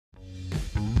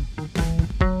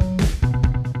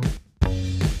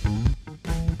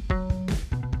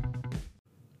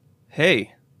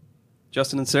Hey,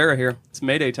 Justin and Sarah here. It's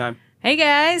Mayday time. Hey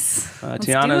guys, let's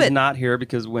do Tiana's it. not here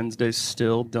because Wednesdays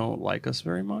still don't like us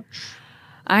very much.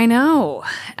 I know.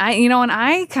 And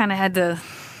I kind of had to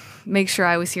make sure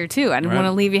I was here too. I didn't want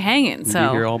to leave you hanging, Be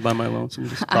so here all by my lonesome,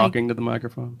 just talking to the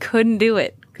microphone. couldn't do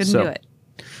it. Couldn't do it.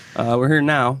 We're here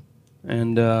now,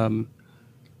 and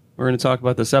we're going to talk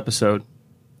about this episode.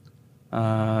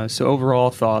 So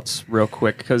overall thoughts, real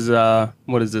quick, because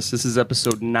what is this? This is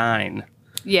episode 9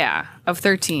 Yeah, of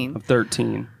 13. of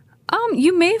 13.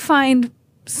 You may find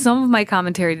some of my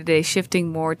commentary today shifting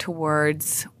more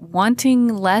towards wanting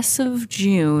less of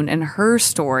June and her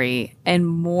story and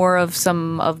more of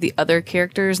some of the other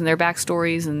characters and their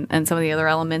backstories and some of the other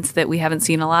elements that we haven't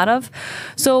seen a lot of.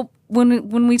 So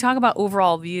when we talk about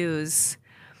overall views,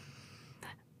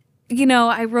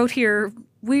 I wrote here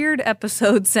weird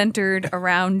episode centered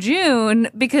around June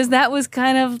because that was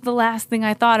kind of the last thing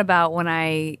I thought about when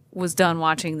I was done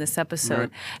watching this episode.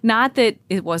 Right. Not that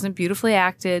it wasn't beautifully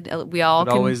acted.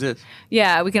 Always is.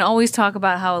 Yeah, we can always talk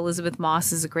about how Elizabeth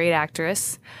Moss is a great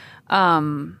actress.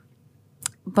 But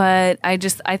I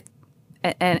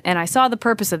saw the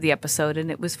purpose of the episode and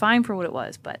it was fine for what it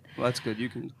was, but Well, that's good. You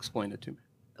can explain it to me.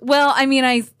 well,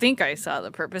 I think I saw the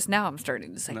purpose. Now I'm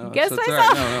starting to second guess so I it's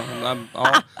saw. all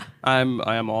right. No,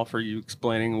 I am all for you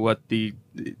explaining what the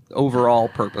overall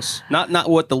purpose, not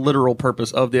what the literal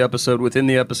purpose of the episode within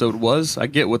the episode was. I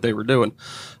get what they were doing.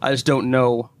 I just don't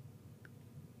know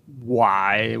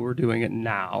why we're doing it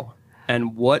now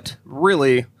and what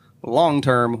really long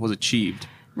term was achieved.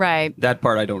 Right. That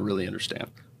part I don't really understand.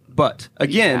 But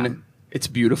again, It's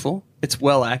beautiful. It's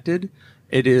well acted.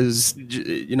 It is,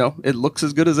 it looks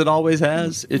as good as it always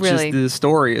has. It's Really? just the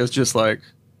story is just like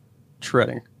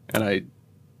treading. And I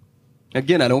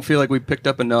don't feel like we picked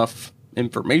up enough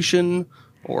information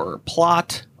or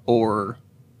plot or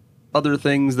other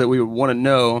things that we would want to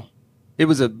know. It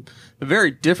was a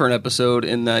very different episode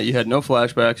in that you had no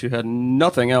flashbacks. You had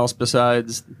nothing else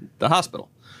besides the hospital,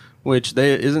 which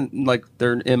isn't like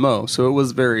their MO. So it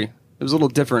was a little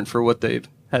different for what they've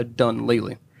had done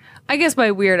lately. I guess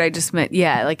by weird, I just meant,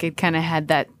 like it kind of had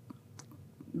that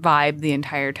vibe the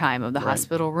entire time of the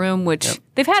hospital room, which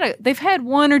they've had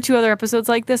one or two other episodes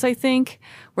like this, I think,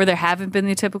 where there haven't been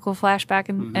the typical flashback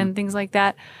and things like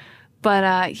that. But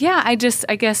I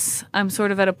guess I'm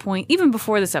sort of at a point, even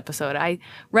before this episode, I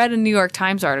read a New York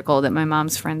Times article that my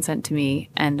mom's friend sent to me,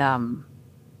 and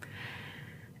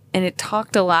it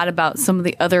talked a lot about some of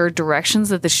the other directions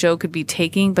that the show could be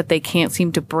taking, but they can't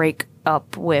seem to break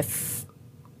up with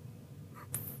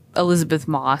Elizabeth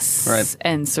Moss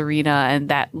and Serena and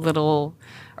that little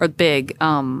or big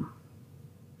kind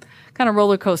of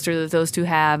roller coaster that those two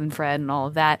have, and Fred and all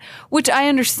of that, which I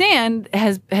understand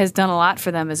has done a lot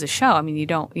for them as a show. I mean, you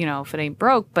don't, if it ain't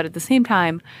broke, but at the same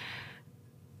time,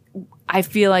 I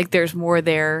feel like there's more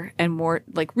there and more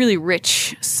like really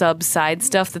rich side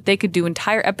stuff that they could do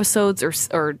entire episodes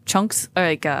or chunks,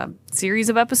 like a series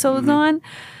of episodes on.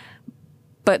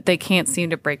 But they can't seem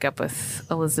to break up with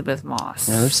Elizabeth Moss.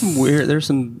 Yeah, there's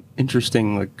some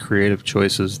interesting like creative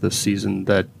choices this season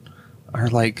that are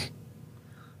like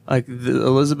the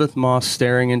Elizabeth Moss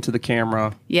staring into the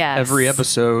camera. Yes. Every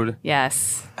episode.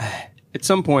 Yes. At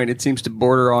some point, it seems to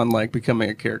border on like becoming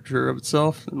a character of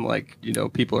itself, and like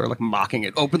people are like mocking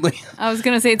it openly. I was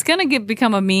gonna say it's gonna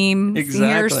become a meme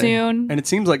here soon, and it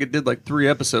seems like it did like 3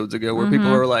 episodes ago, where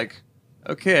people are like,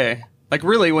 okay, like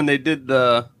really when they did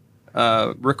the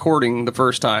recording the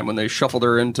first time when they shuffled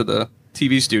her into the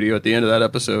TV studio at the end of that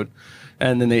episode,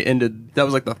 and then they ended. That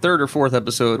was like the 3rd or 4th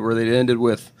episode where they ended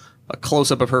with a close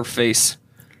up of her face,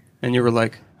 and you were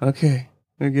like, okay,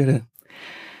 I get it.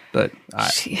 But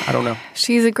I don't know.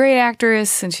 She's a great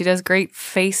actress, and she does great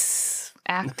face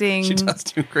acting. She does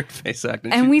do great face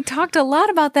acting. And we talked a lot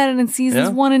about that in seasons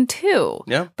 1 and 2.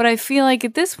 Yeah. But I feel like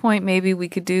at this point, maybe we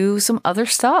could do some other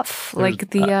stuff, like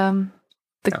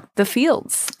the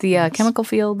fields, the chemical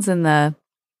fields, and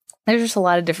there's just a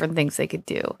lot of different things they could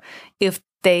do if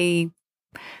they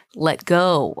let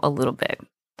go a little bit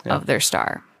of their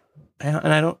star.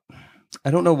 And I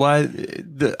don't know why.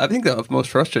 I think the most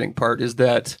frustrating part is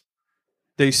that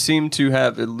they seem to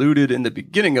have alluded in the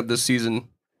beginning of this season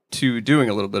to doing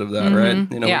a little bit of that, right?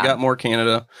 We got more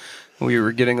Canada. We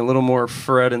were getting a little more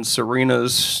Fred and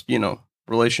Serena's,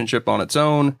 relationship on its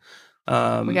own. We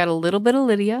got a little bit of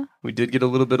Lydia. We did get a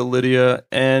little bit of Lydia,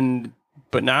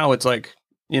 but now it's like,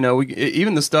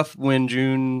 even the stuff when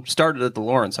June started at the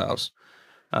Lawrence house,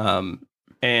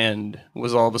 and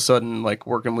was all of a sudden like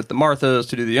working with the Marthas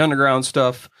to do the underground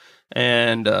stuff,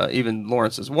 and even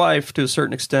Lawrence's wife to a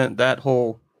certain extent.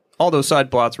 All those side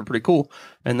plots were pretty cool,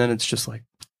 and then it's just like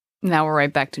Now we're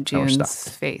right back to Now we're June's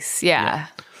stopped. face. Yeah.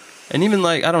 And even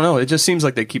like, I don't know, it just seems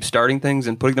like they keep starting things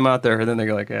and putting them out there, and then they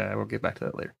go like, yeah, we'll get back to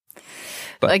that later.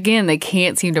 But- Again, they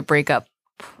can't seem to break up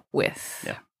with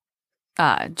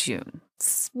June.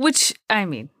 Which, I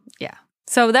mean, yeah.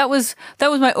 So that was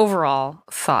my overall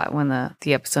thought when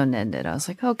the episode ended. I was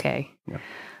like, okay,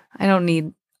 I don't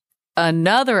need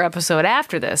another episode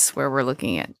after this where we're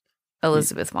looking at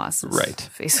Elizabeth Moss's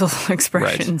facial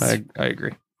expressions. Right. I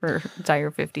agree. For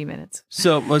entire 50 minutes.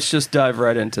 So let's just dive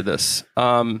right into this.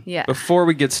 Before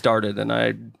we get started, and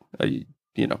I,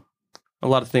 you know, a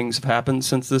lot of things have happened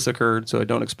since this occurred, so I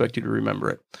don't expect you to remember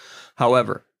it.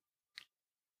 However,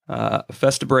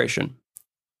 Festabration,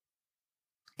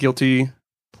 guilty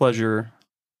pleasure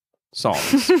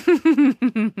songs.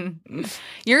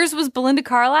 Yours was Belinda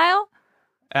Carlisle?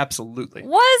 Absolutely.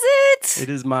 Was it? It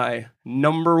is my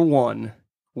number one,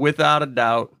 without a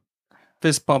doubt,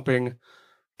 fist pumping,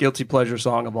 guilty pleasure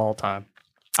song of all time.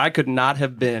 I could not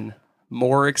have been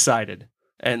more excited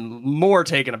and more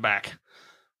taken aback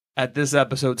at this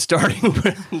episode starting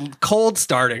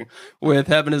with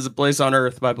Heaven is a Place on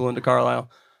Earth by Belinda Carlisle.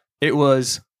 It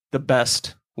was the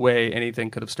best way anything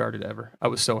could have started ever. I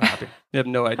was so happy. You have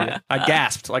no idea. I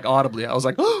gasped like audibly. I was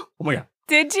like, oh my God.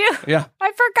 Did you? Yeah.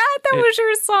 I forgot that was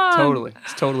your song. Totally.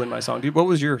 It's totally my song. Dude, what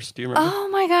was yours? Do you remember? Oh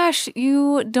my gosh.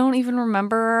 You don't even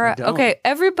remember. I don't. Okay.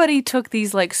 Everybody took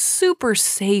these like super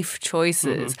safe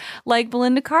choices, like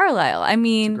Belinda Carlisle. I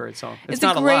mean, It's a great song. It's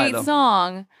not a a lie, great though.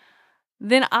 song.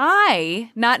 Then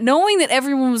I, not knowing that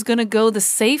everyone was going to go the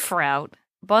safe route,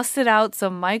 busted out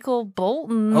some Michael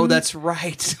Bolton. Oh, that's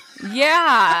right.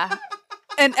 Yeah.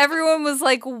 And everyone was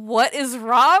like, what is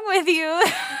wrong with you?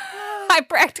 I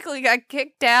practically got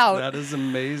kicked out. That is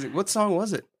amazing. What song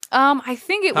was it? I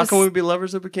think it How was. Can We Be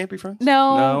Lovers If We Can't Be Friends?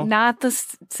 No, not the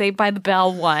Saved by the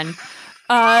Bell one.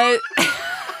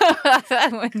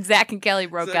 When Zach and Kelly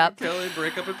broke up. Kelly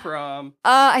break up at prom.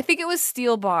 I think it was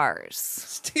Steel Bars.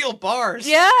 Steel Bars.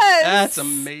 Yes. That's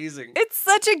amazing. It's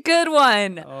such a good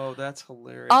one. Oh, that's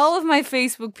hilarious. All of my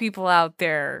Facebook people out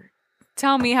there,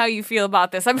 tell me how you feel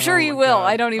about this. I'm sure Oh you my will. God.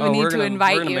 I don't even need to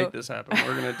invite We're you. gonna make this happen.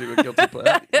 We're gonna do a guilty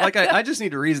pleasure. I just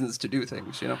need reasons to do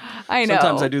things. You know. I know.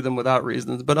 Sometimes I do them without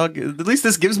reasons, but at least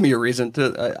this gives me a reason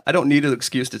to. I don't need an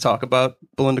excuse to talk about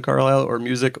Belinda Carlisle or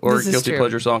music or This is guilty true.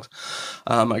 pleasure songs.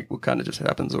 It kind of just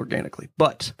happens organically.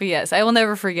 But yes, I will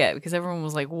never forget because everyone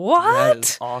was like, that what?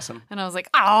 is awesome. And I was like,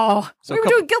 oh, So we a were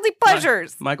couple- doing guilty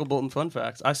pleasures. Michael Bolton fun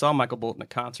facts. I saw Michael Bolton at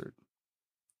concert.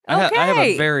 I have a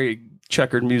Okay. very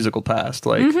checkered musical past.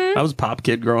 Like I was a pop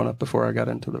kid growing up before I got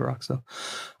into the rock stuff.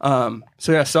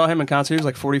 So yeah, I saw him in concert. He was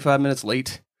like 45 minutes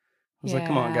late. I was like,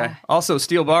 come on, Yeah. guy. Also,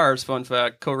 Steel Bars, fun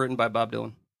fact, co-written by Bob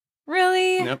Dylan.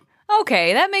 Really? Yep.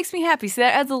 Okay, that makes me happy. So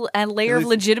that adds a layer of least-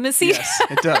 legitimacy. Yes,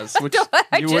 it does, which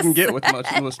I you just wouldn't get with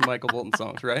said. most Michael Bolton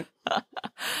songs, right?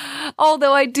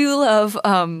 Although I do love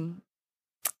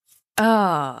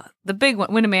the big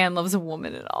one, When a Man Loves a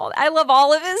Woman and all. I love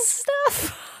all of his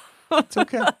stuff. It's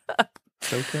okay.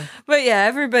 It's okay. But yeah,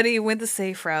 everybody went the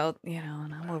safe route,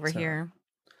 and I'm over So- here.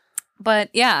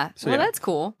 But yeah, So, well, yeah. that's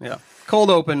cool. Yeah.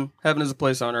 Cold open. Heaven is a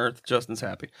Place on Earth. Justin's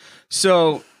happy.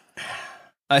 So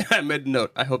I made a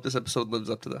note. I hope this episode lives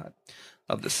up to the hype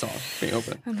of this song being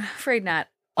open. I'm afraid not.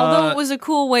 Although it was a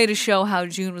cool way to show how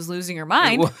June was losing her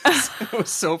mind. It was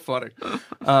so funny.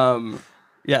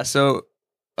 Yeah, so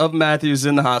of Matthews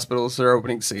in the hospital, it's their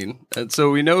opening scene. And so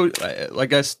we know,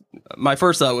 my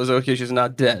first thought was, okay, she's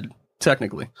not dead,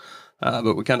 technically.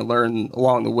 But we kind of learn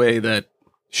along the way that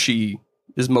she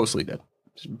is mostly dead.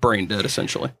 She's brain dead,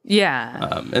 essentially.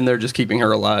 Yeah. And they're just keeping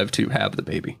her alive to have the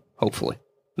baby, hopefully.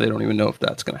 They don't even know if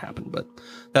that's going to happen, but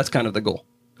that's kind of the goal.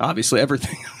 Obviously,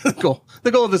 everything, the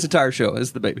goal of this entire show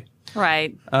is the baby.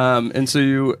 Right. And so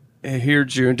you hear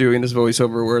June doing this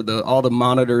voiceover where all the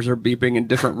monitors are beeping in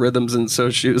different rhythms, and so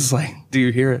she was like, "Do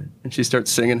you hear it?" And she starts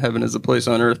singing "Heaven Is a Place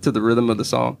on Earth" to the rhythm of the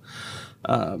song.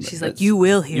 She's like, "You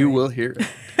will hear. You it." will hear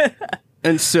it."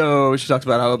 And so she talks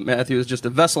about how Matthew is just a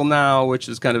vessel now, which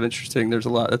is kind of interesting. There's a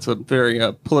lot. It's a very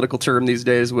political term these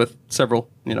days, with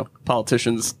several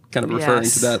politicians kind of referring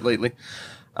Yes. to that lately.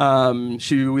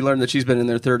 We learned that she's been in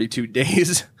there 32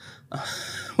 days,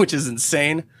 which is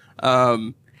insane.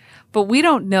 But we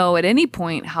don't know at any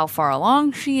point how far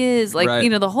along she is. Like, Right.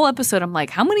 the whole episode, I'm like,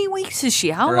 how many weeks is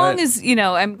she? How Right. long is,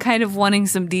 I'm kind of wanting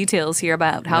some details here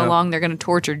about how Yeah. long they're going to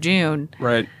torture June.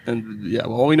 Right. And yeah,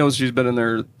 well, all we know is she's been in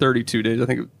there 32 days. I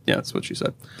think, that's what she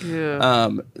said. Yeah.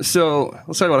 So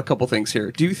let's talk about a couple things here.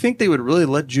 Do you think they would really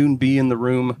let June be in the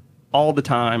room all the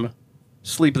time,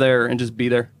 sleep there, and just be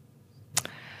there? Seems like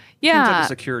Yeah. a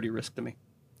security risk to me.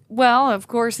 Well, of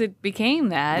course it became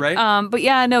that. Right. But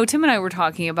yeah, no, Tim and I were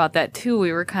talking about that too.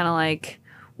 We were kind of like,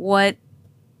 what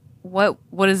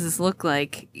does this look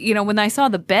like? You know, when I saw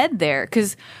the bed there,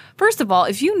 because first of all,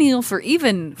 if you kneel for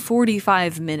even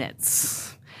 45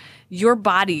 minutes, your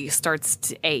body starts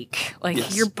to ache. Like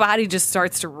Yes. your body just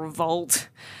starts to revolt.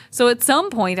 So at some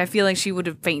point, I feel like she would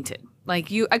have fainted. Like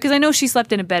because I know she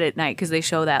slept in a bed at night because they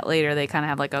show that later. They kind of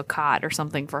have like a cot or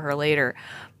something for her later.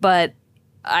 But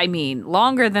I mean,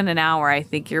 longer than an hour, I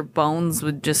think your bones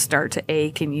would just start to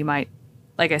ache and you might,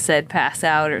 like I said, pass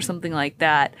out or something like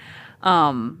that.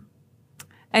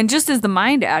 And just as the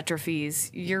mind atrophies,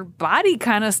 your body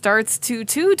kind of starts to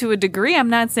a degree. I'm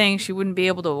not saying she wouldn't be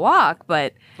able to walk,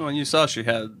 but Well, and you saw she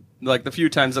had, like, the few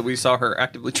times that we saw her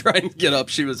actively trying to get up,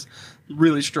 she was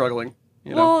really struggling.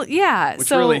 You know, well, yeah. which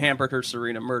so really hampered her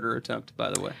Serena murder attempt,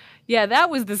 by the way. yeah, that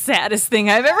was the saddest thing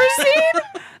I've ever seen.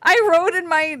 I wrote in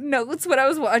my notes when I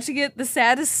was watching it, the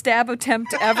saddest stab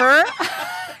attempt ever.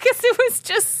 Because it was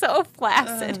just so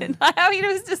flaccid. And I mean,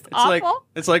 it was just awful.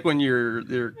 It's like when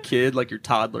your kid, like your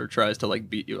toddler, tries to like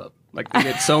beat you up. Like they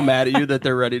get so mad at you that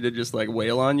they're ready to just like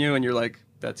wail on you, and you're like,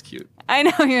 "That's cute." I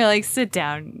know, you're like, sit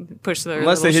down, push their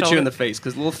Unless they little hit you in shoulder. the face,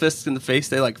 because little fists in the face,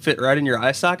 they like fit right in your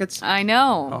eye sockets. I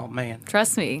know. Oh man.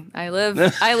 Trust me, I live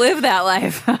that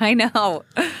life. I know.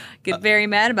 Get very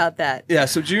mad about that. Yeah,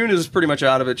 so June is pretty much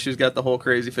out of it. She's got the whole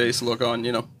crazy face look on,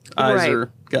 you know. Eyes Right.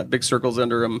 are got big circles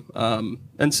under them.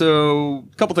 And so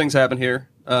a couple things happen here.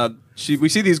 We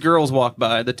see these girls walk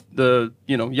by, the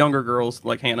younger girls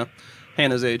like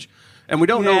Hannah's age, and we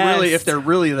don't know really Yes. if they're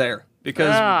really there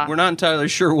because Ugh. we're not entirely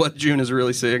sure what June is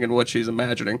really seeing and what she's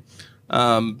imagining.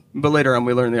 But later on,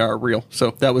 we learn they are real.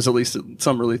 So that was at least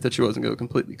some relief that she wasn't going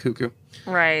completely cuckoo.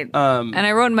 Right. And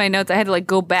I wrote in my notes, I had to like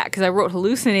go back because I wrote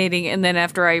hallucinating, and then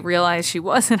after I realized she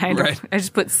wasn't, I Right.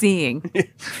 just put seeing.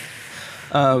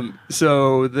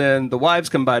 So then the wives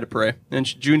come by to pray, and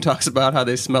June talks about how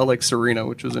they smell like Serena,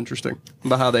 which was interesting.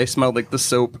 About how they smell like the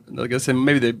soap. I guess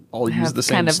maybe they all use Have the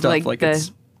same kind of stuff, like it's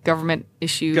the government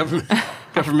issue.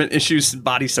 government issues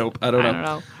body soap. I don't don't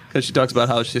know. Because she talks about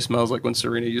how she smells like when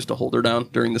Serena used to hold her down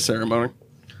during the ceremony.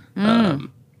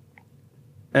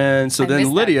 And so I missed then that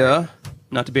Lydia,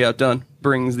 not to be outdone,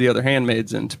 brings the other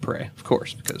handmaids in to pray, of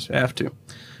course, because you have to.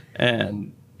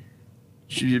 And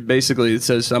she basically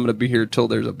says, "I'm going to be here till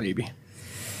there's a baby."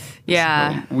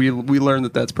 Yeah. We learn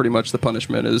that that's pretty much the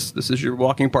punishment. Is this is your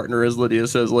walking partner, as Lydia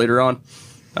says later on.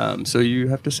 So you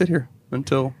have to sit here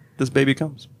until this baby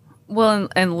comes. Well,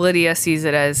 and Lydia sees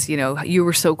it as, you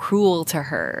were so cruel to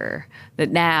her that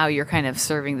now you're kind of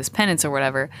serving this penance or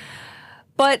whatever.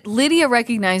 But Lydia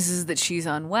recognizes that she's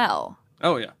unwell.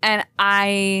 Oh yeah, And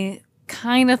I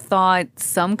kind of thought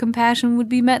some compassion would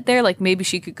be met there. Like maybe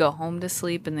she could go home to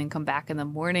sleep and then come back in the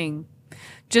morning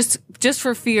just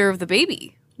for fear of the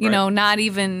baby. You Right. know, not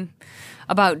even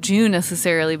about June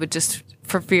necessarily, but just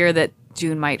for fear that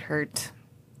June might hurt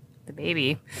the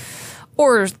baby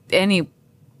or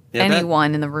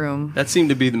anyone in the room. That seemed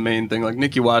to be the main thing. Like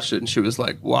Nikki watched it and she was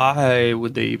like, "Why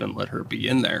would they even let her be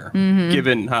in there,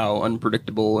 given how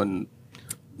unpredictable and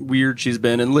weird she's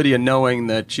been?" And Lydia, knowing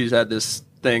that she's had this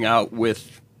thing out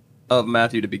of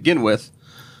Matthew to begin with,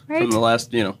 Right. from the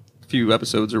last few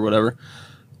episodes or whatever.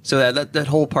 So that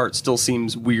whole part still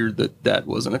seems weird that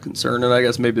wasn't a concern. And I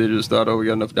guess maybe they just thought, "Oh, we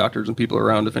got enough doctors and people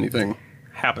around if anything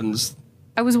happens."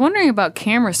 I was wondering about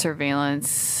camera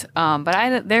surveillance,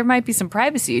 but there might be some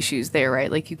privacy issues there, right?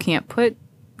 Like you can't put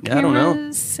Yeah, I don't know.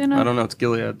 cameras in a... I don't know. It's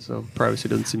Gilead, so privacy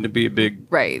doesn't seem to be a big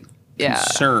Right. Yeah.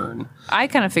 concern. I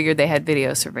kind of figured they had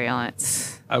video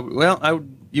surveillance.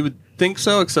 You would think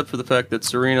so, except for the fact that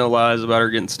Serena lies about her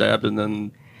getting stabbed, and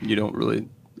then you don't really.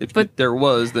 If But- there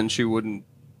was, then she wouldn't.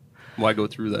 Why go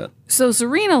through that? So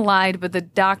Serena lied, but the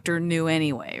doctor knew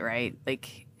anyway, right?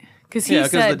 Like, because he Yeah,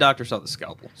 because said the doctor saw the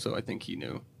scalpel, so I think he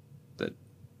knew that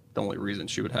the only reason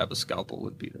she would have a scalpel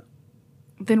would be to.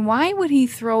 then why would he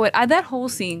throw it? That whole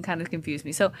scene kind of confused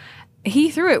me. So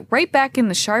he threw it right back in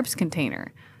the sharps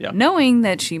container, Yeah. knowing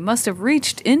that she must have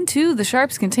reached into the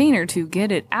sharps container to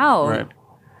get it out. Right.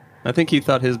 I think he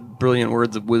thought his brilliant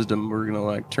words of wisdom were gonna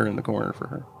like turn the corner for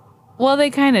her. Well,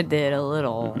 they kind of did a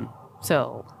little. Mm-hmm.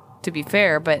 So, to be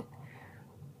fair, but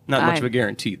Not much of a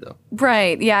guarantee, though.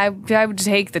 right, yeah, I would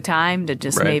take the time to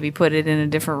just Right. maybe put it in a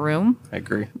different room I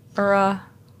agree. or a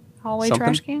hallway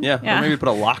trash can. Yeah. Or maybe put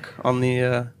a lock on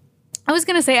the. I was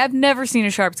gonna say I've never seen a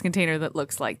sharps container that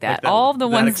looks like that. All of the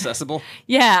that ones, accessible.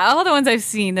 yeah, all the ones I've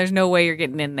seen, there's no way you're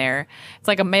getting in there. It's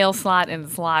like a mail slot and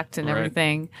it's locked and Right.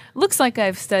 everything. Looks like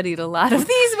I've studied a lot of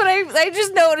these, but I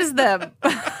just noticed them.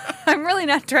 I'm really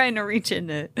not trying to reach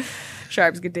into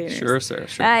sharps containers. Sure, Sarah.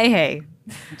 Sure. Hey.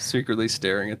 Secretly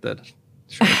staring at that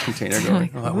shredded container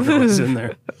going. Oh, I wonder what's in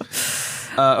there.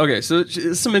 Okay, so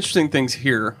some interesting things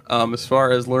here as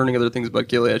far as learning other things about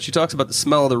Gilead. She talks about the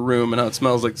smell of the room and how it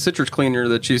smells like citrus cleaner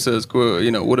that she says, quote,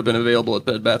 would have been available at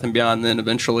Bed Bath & Beyond, and then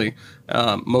eventually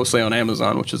mostly on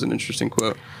Amazon, which is an interesting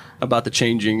quote about the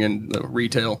changing and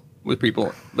retail with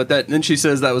people. But then she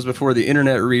says that was before the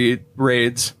internet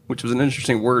raids, which was an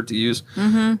interesting word to use,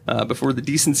 before the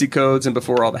decency codes and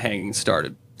before all the hangings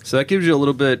started. So that gives you a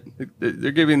little bit,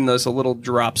 they're giving us a little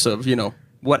drops of,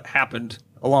 what happened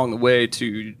along the way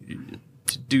to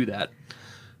do that.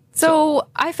 So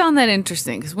I found that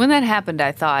interesting because when that happened,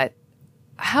 I thought,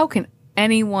 how can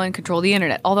anyone control the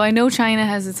internet? Although I know China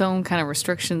has its own kind of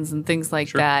restrictions and things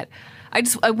like that.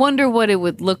 I wonder what it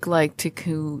would look like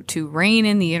to rein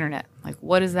in the internet. Like,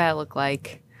 what does that look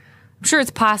like? I'm sure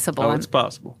it's possible. Oh, it's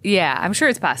possible. Yeah, I'm sure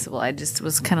it's possible. I just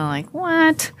was kind of like,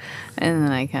 what? And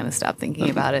then I kind of stopped thinking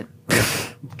about it.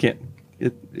 You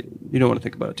don't want to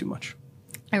think about it too much.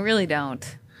 I really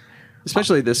don't.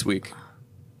 Especially this week.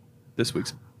 This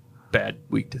week's a bad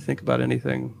week to think about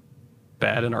anything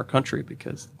bad in our country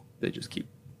because they just keep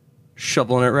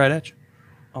shoveling it right at you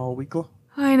all week long.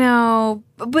 I know.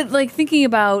 But like thinking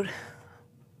about,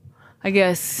 I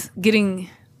guess, getting,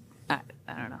 I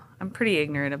don't know. I'm pretty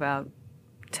ignorant about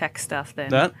tech stuff then.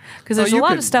 Because there's a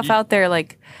lot of stuff out there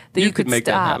like that you could make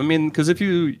stop. That happen. I mean, because if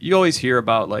you always hear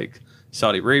about like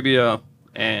Saudi Arabia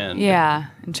and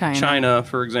in China,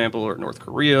 for example, or North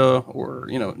Korea, or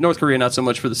North Korea not so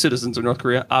much for the citizens of North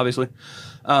Korea, obviously,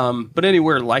 but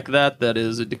anywhere like that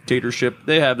is a dictatorship,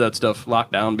 they have that stuff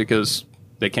locked down because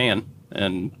they can,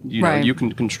 and you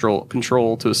can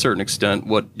control to a certain extent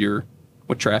what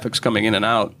traffic's coming in and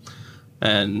out,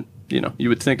 and you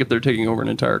would think if they're taking over an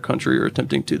entire country or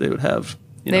attempting to, they would have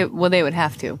they would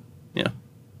have to. Yeah,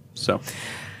 so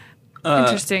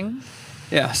interesting.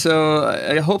 Yeah,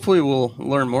 so hopefully we'll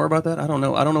learn more about that. I don't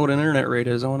know. I don't know what an internet raid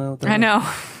is. I want to know what that is.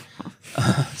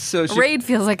 I know. Raid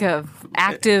feels like a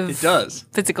active it does.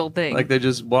 Physical thing. Like they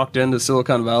just walked into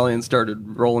Silicon Valley and started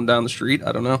rolling down the street.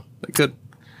 I don't know. They could.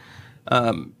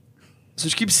 So she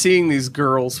keeps seeing these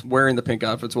girls wearing the pink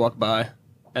outfits walk by.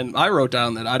 And I wrote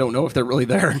down that I don't know if they're really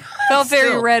there. Felt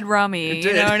very Red Rummy.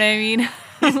 You know what I mean?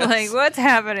 Yes. Like, what's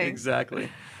happening? Exactly.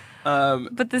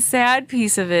 But the sad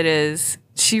piece of it is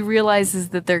she realizes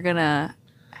that they're going to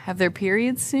have their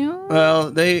periods soon.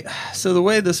 Well, so the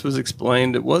way this was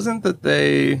explained, it wasn't that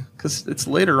because it's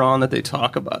later on that they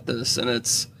talk about this, and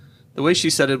it's the way she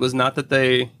said it was not that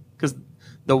because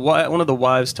one of the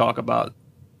wives talk about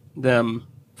them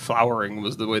flowering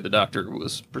was the way the doctor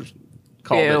was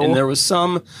called it, and there was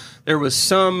some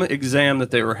exam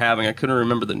that they were having. I couldn't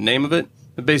remember the name of it,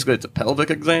 but basically it's a pelvic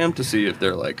exam to see if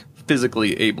they're like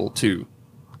physically able to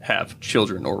have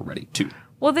children or ready to.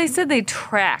 Well, they said they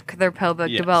track their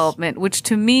pelvic development, which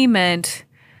to me meant,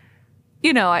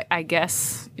 I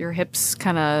guess your hips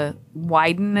kind of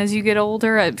widen as you get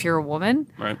older if you're a woman.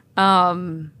 Right.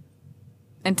 And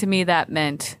to me that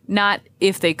meant not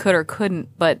if they could or couldn't,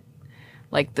 but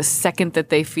like the second that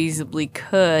they feasibly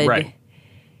could. Right.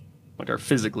 Like are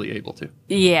physically able to.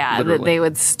 Yeah, literally. That they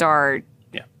would start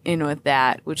in with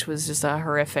that, which was just a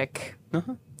horrific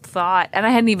thought. And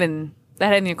that hadn't even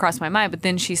crossed my mind. But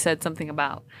then she said something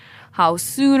about how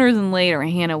sooner than later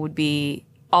Hannah would be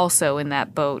also in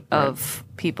that boat of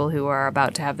people who are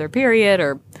about to have their period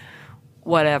or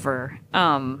whatever.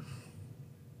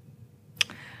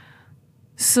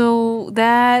 So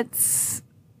that's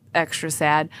extra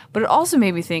sad. But it also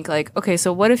made me think like, okay,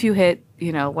 so what if you hit,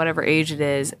 whatever age it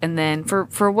is, and then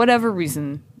for whatever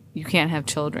reason you can't have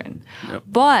children. Yep.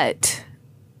 But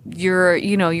you're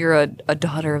a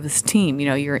daughter of this team.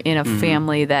 You're in a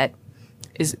family that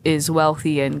is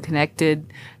wealthy and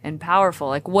connected and powerful.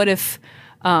 Like, what if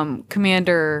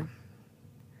Commander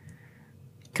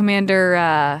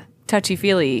Touchy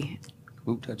Feely,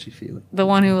 the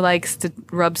one who likes to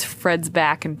rubs Fred's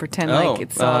back and pretend like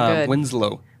it's all good,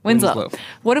 Winslow.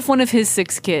 What if one of his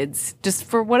 6 kids, just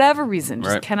for whatever reason,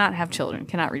 just cannot have children,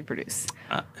 cannot reproduce?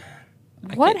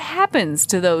 What happens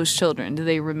to those children? Do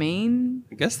they remain?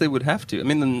 I guess they would have to. I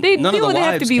mean, none of the wives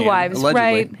have to be wives,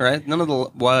 allegedly, right? None of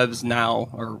the wives now,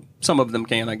 or some of them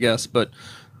can, I guess, but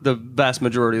the vast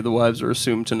majority of the wives are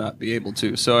assumed to not be able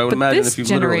to. So I would imagine if you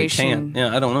literally can.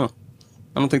 Yeah, I don't know.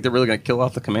 I don't think they're really going to kill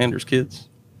off the commander's kids.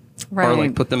 Right. Or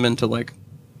like put them into like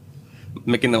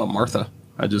making them a Martha.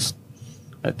 I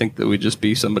think that would just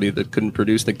be somebody that couldn't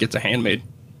produce that gets a handmaid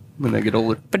when they get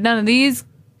older. But none of these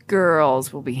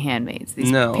girls will be handmaids.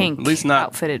 These pink, at least not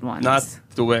outfitted ones. Not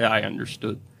the way I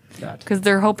understood that. Because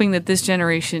they're hoping that this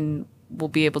generation will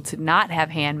be able to not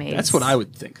have handmaids. That's what I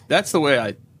would think. That's the way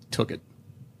I took it.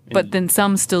 But then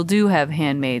some still do have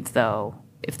handmaids, though.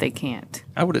 if they can't.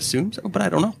 I would assume so, but I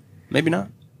don't know. Maybe not.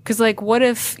 Because, like, what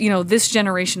if, this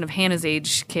generation of Hannah's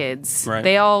age kids, Right.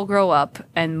 they all grow up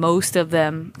and most of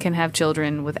them can have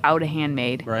children without a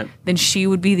handmaid. Right. Then she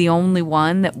would be the only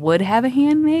one that would have a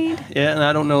handmaid? Yeah, and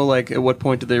I don't know, like, at what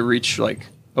point do they reach, like,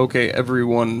 okay,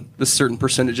 everyone, this certain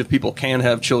percentage of people can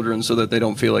have children so that they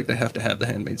don't feel like they have to have the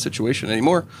handmaid situation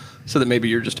anymore, so that maybe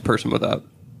you're just a person without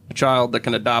a child that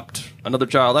can adopt another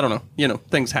child. I don't know.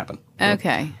 Things happen.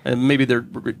 Okay. And maybe they're...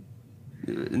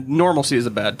 Normalcy is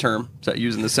a bad term to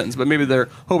use in this sentence, but maybe they're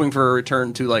hoping for a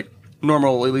return to, like,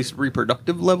 normal, at least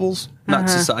reproductive levels, not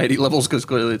society levels, because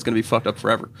clearly it's going to be fucked up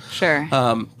forever. Sure.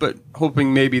 But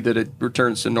hoping maybe that it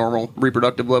returns to normal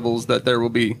reproductive levels, that there will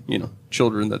be,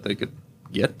 children that they could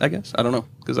get, I guess. I don't know,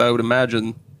 because I would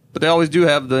imagine, but they always do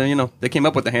have the, they came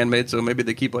up with the handmaid, so maybe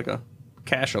they keep, like, a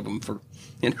cache of them for,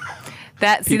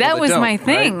 that that was my don't,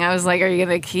 thing. right? I was like, are you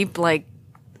going to keep, like,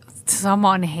 some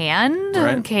on hand in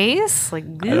Right. case? Like,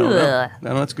 I don't know. ugh.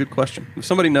 No, that's a good question. If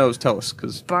somebody knows, tell us,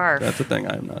 because Barf. that's the thing.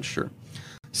 I am not sure.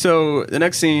 So the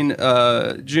next scene,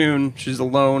 June, she's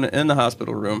alone in the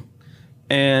hospital room,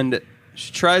 and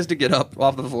she tries to get up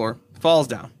off the floor, falls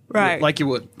down. Right. Like you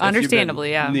would. if you've been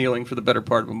Understandably, yeah. Kneeling for the better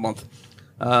part of a month.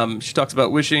 She talks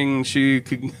about wishing she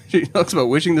talks about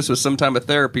wishing this was some time of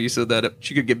therapy so that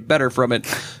she could get better from it,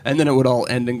 and then it would all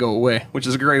end and go away, which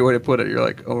is a great way to put it. You're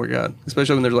like, oh my God,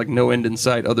 especially when there's like no end in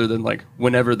sight other than like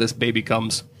whenever this baby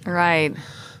comes. Right.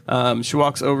 She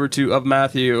walks over to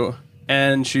Matthew,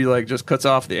 and she like just cuts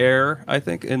off the air, I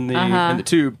think, in the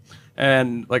tube,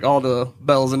 and like all the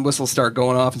bells and whistles start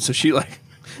going off, and so she like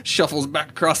shuffles back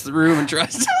across the room and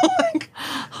tries to like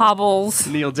Hobbles.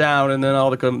 kneel down, and then all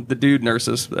the dude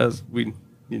nurses, as we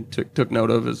took note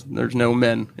of, is there's no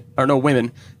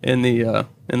women in the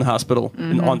hospital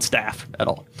and on staff at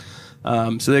all.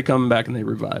 So they come back and they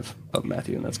revive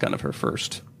Matthew, and that's kind of her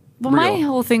first. Well, my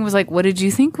whole thing was like, what did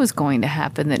you think was going to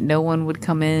happen? That no one would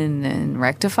come in and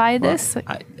rectify this?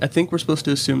 I think we're supposed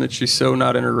to assume that she's so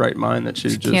not in her right mind that she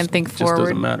just can't think just forward.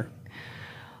 doesn't matter.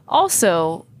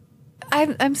 Also,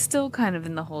 I'm still kind of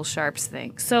in the whole Sharps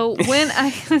thing. So when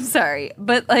I'm sorry,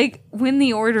 but like when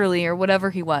the orderly or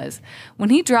whatever he was, when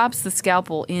he drops the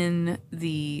scalpel in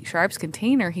the Sharps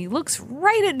container, he looks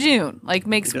right at June, like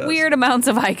makes weird amounts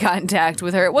of eye contact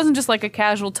with her. It wasn't just like a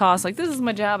casual toss, like this is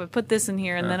my job, I put this in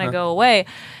here and then I go away.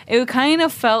 It kind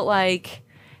of felt like,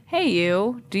 hey,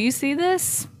 do you see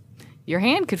this? Your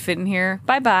hand could fit in here.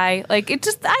 Bye-bye. Like it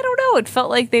just, I don't know. It felt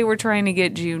like they were trying to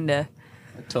get June to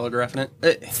Telegraphing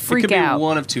it. Freak it could out. be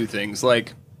one of two things.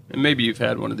 Like, and maybe you've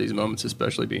had one of these moments,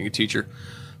 especially being a teacher,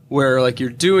 where like you're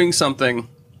doing something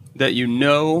that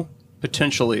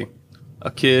potentially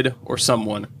a kid or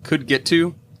someone could get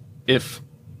to if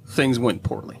things went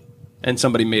poorly and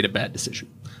somebody made a bad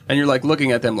decision. And you're like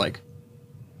looking at them like,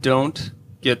 don't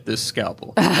get this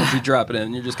scalpel. Don't be dropping it in.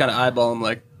 And you're just kind of eyeballing them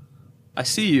like, I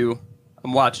see you.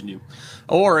 I'm watching you.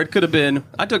 Or it could have been,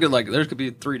 I took it like, there could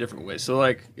be three different ways. So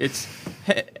like,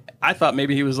 I thought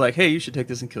maybe he was like, hey, you should take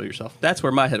this and kill yourself. That's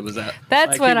where my head was at.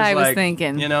 That's like, what I was like,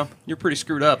 thinking. You're pretty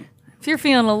screwed up. If you're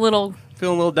feeling a little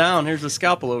down, here's a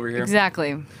scalpel over here.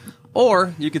 exactly.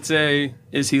 Or you could say,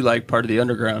 is he like part of the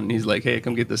underground? And he's like, hey,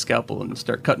 come get this scalpel and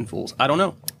start cutting fools. I don't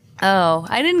know. Oh,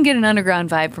 I didn't get an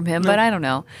underground vibe from him, but I don't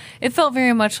know. It felt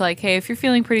very much like, hey, if you're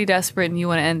feeling pretty desperate and you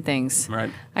want to end things, Right.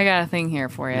 I got a thing here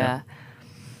for you. Yeah.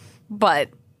 But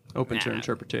Open to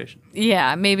interpretation.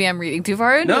 yeah, maybe I'm reading too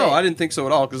far into No, it. I didn't think so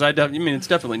at all, because it's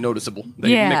definitely noticeable. They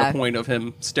make a point of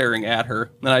him staring at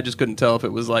her, and I just couldn't tell if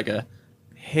it was like a,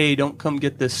 hey, don't come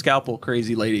get this scalpel,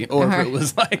 crazy lady, or if it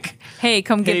was like, hey,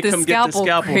 come get this scalpel,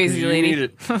 'cause crazy you lady. need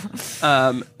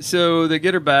it. So they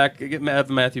get her back, get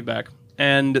Matthew back,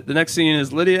 and the next scene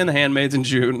is Lydia and the handmaids and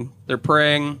June. They're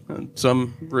praying,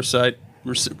 some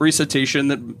recitation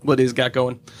that Lydia's got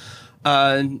going.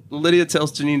 Lydia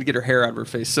tells Janine to get her hair out of her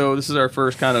face. So this is our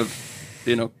first kind of,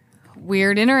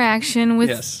 Weird interaction with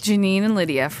Yes. Janine and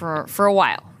Lydia for a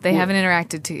while. They haven't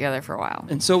interacted together for a while.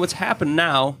 And so what's happened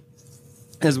now,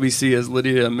 as we see as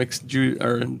Lydia makes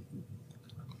Janine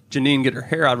get her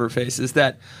hair out of her face, is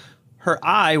that her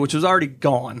eye, which was already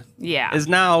gone, Yeah. is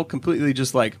now completely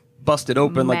just like busted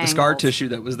open, like the scar Mangled. tissue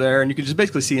that was there, and you can just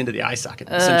basically see into the eye socket,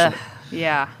 essentially.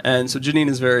 Yeah. And so Janine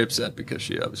is very upset because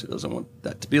she obviously doesn't want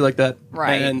that to be like that.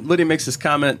 Right. And Lydia makes this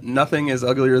comment, nothing is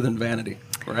uglier than vanity,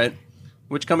 right?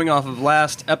 Which coming off of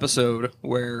last episode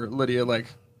where Lydia like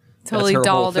Totally that's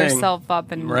her whole dolled thing, herself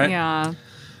up and right? yeah.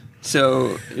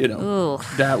 So, Ugh.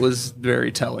 that was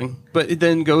very telling. But it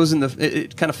then goes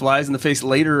it kind of flies in the face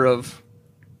later of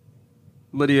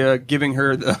Lydia giving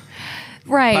her the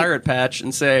Right. pirate patch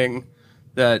and saying,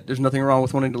 that there's nothing wrong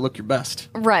with wanting to look your best.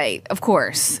 Right, of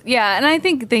course. Yeah, and I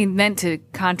think they meant to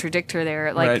contradict her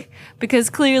there, like, Right. because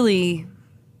clearly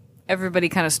everybody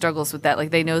kind of struggles with that.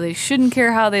 Like, they know they shouldn't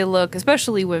care how they look,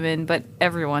 especially women, but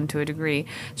everyone to a degree.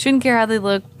 Shouldn't care how they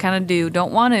look, kind of do,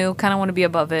 don't want to, kind of want to be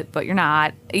above it, but you're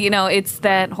not. You know, it's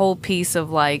that whole piece of,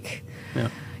 like, Yeah.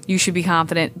 you should be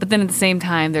confident. But then at the same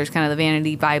time, there's kind of the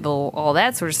vanity Bible, all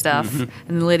that sort of stuff. Mm-hmm.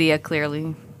 And Lydia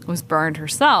clearly was burned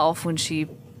herself when she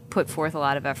put forth a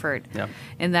lot of effort Yeah.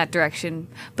 in that direction.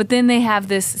 But then they have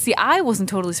this. See, I wasn't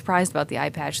totally surprised about the eye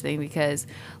patch thing because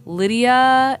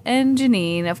Lydia and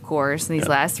Janine, of course, in these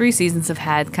last 3 seasons have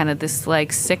had kind of this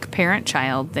like sick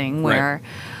parent-child thing where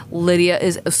Lydia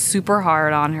is super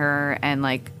hard on her and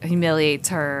like humiliates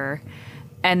her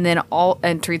and then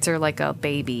treats her like a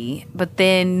baby, but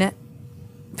then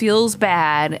feels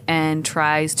bad and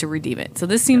tries to redeem it. So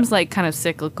this seems like kind of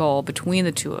cyclical between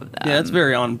the two of them. Yeah, it's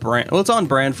very on brand. Well, it's on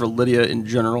brand for Lydia in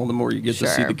general. The more you get to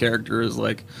see Sure. the character is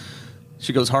like,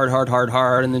 she goes hard,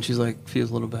 and then she's like, feels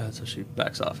a little bad, so she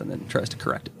backs off and then tries to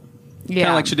correct it. Kind Yeah.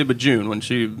 of like she did with June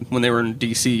when they were in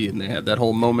D.C. and they had that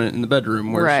whole moment in the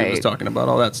bedroom where she was Right. talking about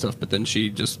all that stuff, but then she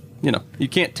just, you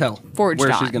can't tell Forged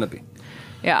where on. she's going to be.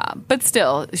 Yeah, but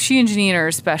still, she and Janine are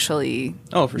especially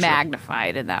Oh, for sure.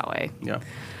 magnified in that way. Yeah.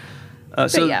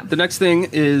 So yeah. the next thing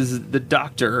is the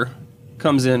doctor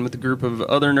comes in with a group of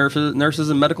other nurses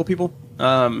and medical people.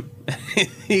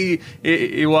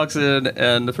 He walks in,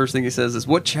 and the first thing he says is,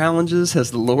 "What challenges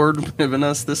has the Lord given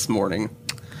us this morning?"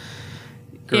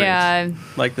 Great. Yeah.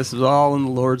 Like this is all in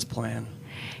the Lord's plan.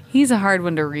 He's a hard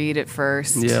one to read at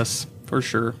first. Yes, for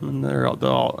sure. And they're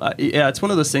all yeah, it's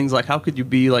one of those things like, how could you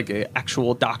be like an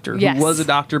actual doctor Yes. who was a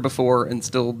doctor before and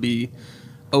still be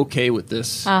okay with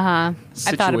this I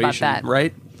situation, thought about that.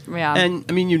 right? Yeah. And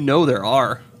I mean, there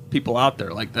are people out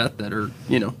there like that are,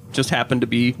 just happen to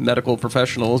be medical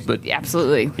professionals, but, Yeah,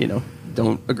 absolutely.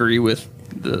 don't agree with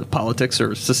the politics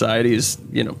or society's,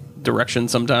 direction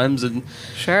sometimes. And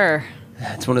Sure.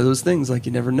 it's one of those things, like,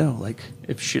 you never know. Like,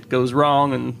 if shit goes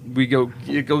wrong and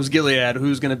it goes Gilead,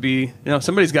 who's going to be,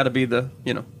 somebody's got to be the,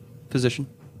 physician.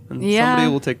 And Yeah. somebody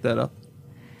will take that up.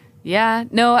 Yeah.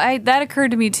 No, that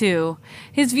occurred to me too.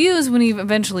 His views when he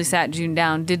eventually sat June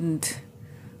down didn't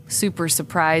super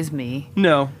surprise me,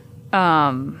 No.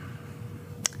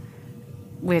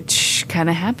 which kind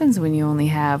of happens when you only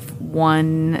have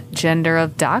one gender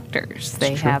of doctors. They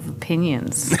true. have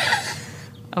opinions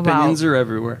about Opinions are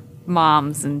everywhere.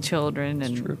 moms and children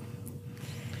and True.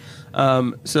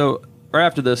 So right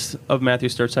after this, Matthew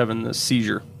starts having this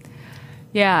seizure.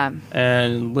 yeah.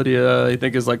 And Lydia, I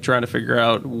think, is like trying to figure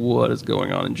out what is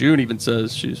going on. And June even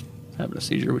says she's having a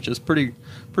seizure, which is pretty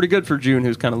good for June,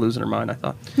 who's kind of losing her mind, I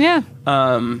thought. Yeah.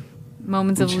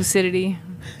 Moments of lucidity.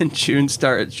 And June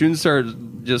started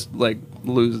just like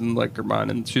losing like her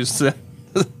mind, and she said,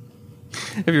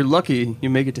 "If you're lucky, you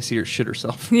may get to see her shit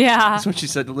herself." Yeah. That's what she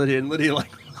said to Lydia, and Lydia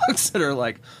like looks at her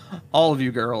like, "All of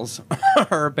you girls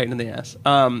are a pain in the ass."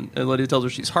 And Lydia tells her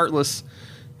she's heartless.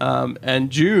 And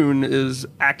June is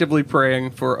actively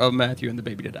praying for Matthew and the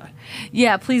baby to die.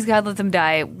 Yeah, please God, let them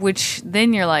die. Which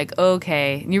then you're like,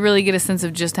 okay, and you really get a sense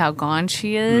of just how gone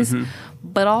she is.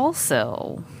 But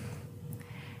also,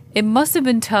 it must have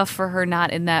been tough for her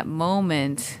not in that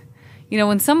moment.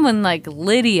 When someone like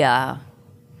Lydia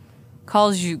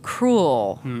calls you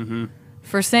cruel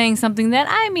for saying something that,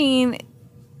 I mean,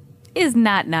 is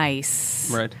not nice.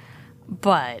 Right.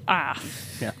 But,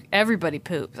 Yeah. everybody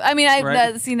poops. I mean,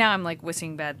 Right. see, now I'm like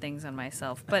wishing bad things on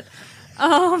myself. But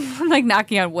I'm like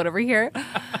knocking on wood over here.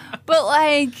 But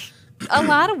like, a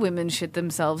lot of women shit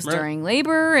themselves Right. during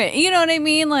labor. You know what I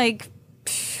mean? Like,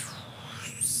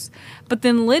 but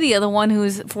then Lydia, the one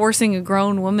who's forcing a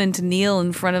grown woman to kneel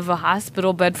in front of a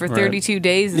hospital bed for Right. 32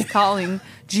 days, is calling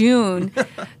June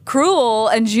cruel.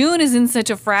 And June is in such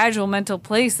a fragile mental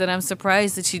place that I'm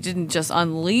surprised that she didn't just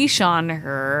unleash on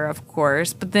her, of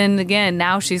course. But then again,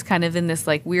 now she's kind of in this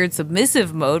like weird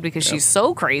submissive mode because she's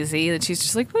so crazy that she's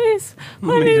just like, please,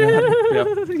 let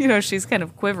me Yep. she's kind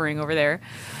of quivering over there.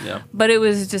 Yeah. But it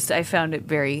was just, I found it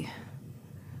very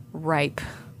ripe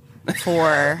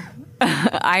for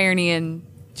irony, and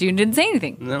June didn't say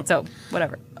anything. No. So,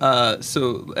 whatever.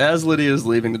 So as Lydia is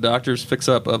leaving, the doctors fix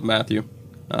up of Matthew.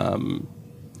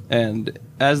 And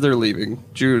as they're leaving,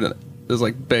 June is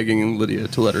like begging Lydia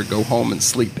to let her go home and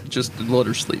sleep. Just let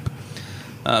her sleep.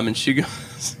 And she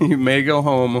goes, "You may go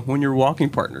home when your walking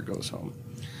partner goes home."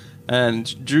 And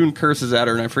June curses at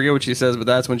her, and I forget what she says, but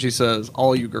that's when she says,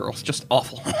 "All you girls, just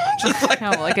awful." Just like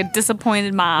Like a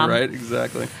disappointed mom. right,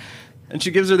 exactly. And she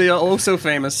gives her the oh so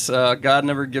famous God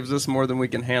never gives us more than we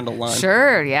can handle line.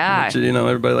 Sure, yeah. Which,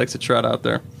 everybody likes to trot out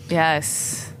there.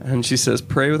 Yes. And she says,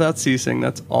 pray without ceasing.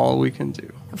 That's all we can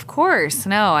do. Of course.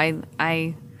 No,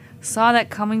 I saw that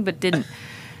coming but didn't.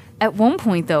 At one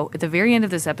point, though, at the very end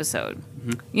of this episode,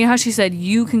 you know how she said,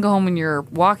 you can go home when your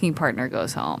walking partner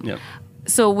goes home? Yep.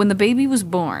 So when the baby was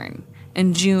born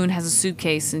and June has a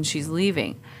suitcase and she's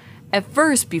leaving, at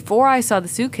first, before I saw the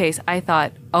suitcase, I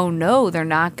thought, oh no, they're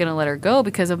not going to let her go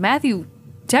because of Matthew.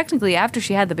 Technically, after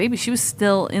she had the baby, she was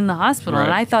still in the hospital. Right.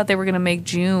 And I thought they were going to make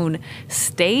June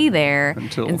stay there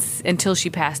until she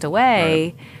passed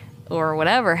away or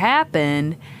whatever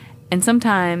happened. And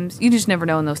sometimes you just never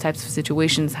know in those types of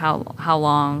situations how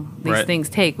long these things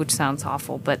take, which sounds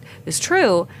awful, but it's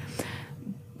true.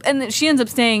 And that she ends up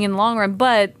staying in the long run.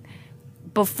 But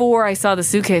before I saw the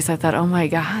suitcase, I thought, oh my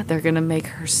God, they're going to make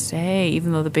her stay,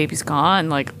 even though the baby's gone,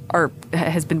 or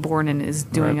has been born and is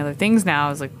doing other things now. I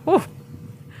was like, whoa,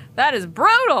 that is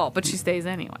brutal. But she stays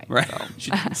anyway. Right. So.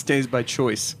 She stays by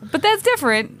choice. But that's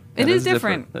different. It is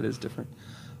different. That is different.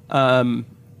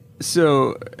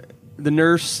 So the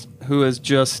nurse who has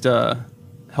just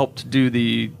helped do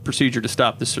the procedure to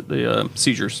stop the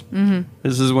seizures. Mm-hmm.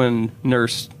 This is when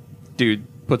nurse dude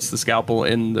puts the scalpel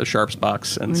in the sharps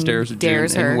box and stares at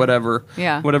June in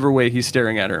whatever way he's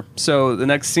staring at her. So the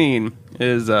next scene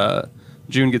is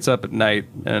June gets up at night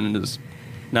and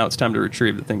now it's time to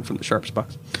retrieve the thing from the sharps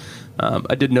box.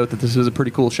 I did note that this was a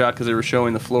pretty cool shot because they were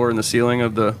showing the floor and the ceiling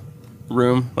of the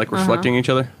room reflecting each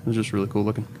other. It was just really cool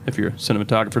looking if you're a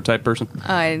cinematographer type person.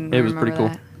 It was pretty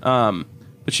cool.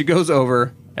 But she goes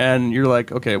over and you're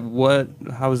like, okay,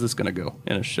 how is this going to go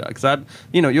in a shot? Because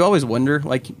you always wonder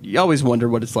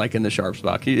what it's like in the sharps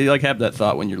box. You have that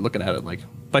thought when you're looking at it, like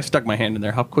if I stuck my hand in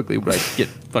there, how quickly would I get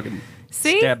fucking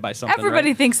stabbed by something?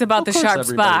 Everybody thinks about the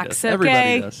sharps box. Does.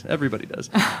 Okay? Everybody does.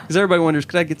 Because everybody wonders,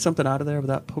 could I get something out of there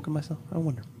without poking myself? I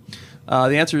wonder.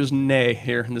 The answer is nay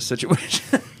here in this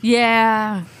situation.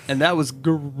 Yeah. And that was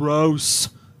gross.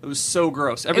 It was so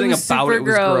gross. Everything about it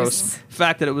was gross. The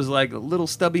fact that it was like a little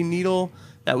stubby needle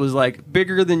that was like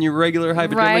bigger than your regular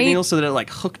hypodermic needle so that it like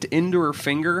hooked into her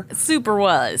finger. It super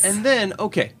was. And then,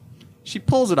 okay, she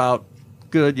pulls it out.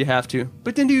 Good, you have to.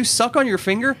 But then do you suck on your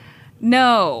finger?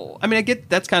 No. I mean, I get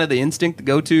that's kind of the instinct to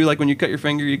go to. Like when you cut your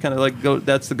finger, you kind of like go,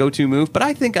 that's the go-to move. But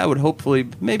I think I would hopefully,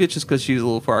 maybe it's just because she's a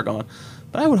little far gone,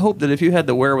 but I would hope that if you had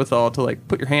the wherewithal to like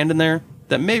put your hand in there,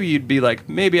 that maybe you'd be like,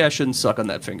 maybe I shouldn't suck on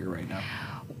that finger right now.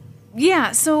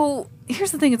 Yeah, so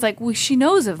here's the thing. It's like, well, she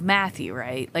knows of Matthew,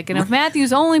 right? Like, and if Matthew's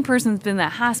the only person that's been in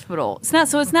that hospital, it's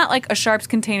not like a sharps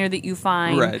container that you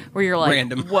find where you're like,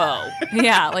 random. Whoa.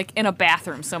 Yeah, like in a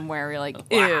bathroom somewhere, you're like,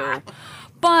 ew.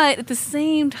 But at the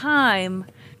same time,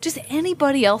 just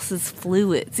anybody else's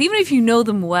fluids, even if you know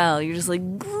them well, you're just like,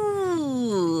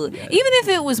 ooh. Even if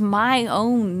it was my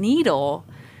own needle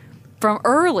from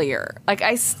earlier, like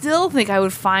I still think I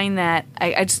would find that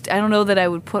I don't know that I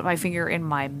would put my finger in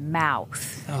my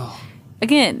mouth. Oh.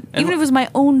 Again, even if it was my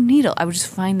own needle, I would just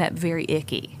find that very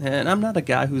icky. And I'm not a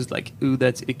guy who's like, ooh,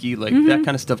 that's icky. Like that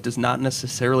kind of stuff does not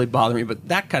necessarily bother me, but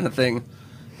that kind of thing,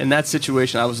 in that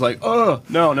situation, I was like, oh,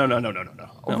 no.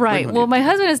 Right. Well, my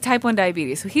husband has type 1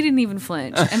 diabetes, so he didn't even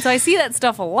flinch. And so I see that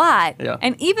stuff a lot. Yeah.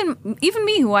 And even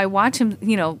me, who I watch him,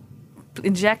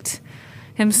 inject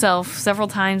himself several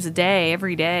times a day,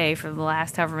 every day for the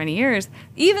last however many years,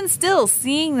 even still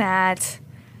seeing that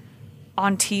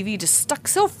on TV just stuck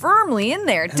so firmly in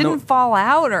there. It didn't fall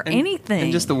out or anything.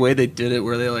 And just the way they did it,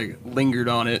 where they like lingered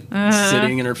on it,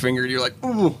 sitting in her finger, you're like,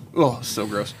 ooh, oh, so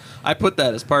gross. I put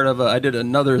that as part of I did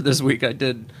another this week.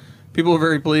 People were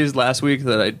very pleased last week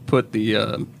that I put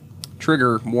the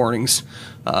trigger warnings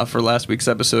for last week's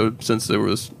episode, since there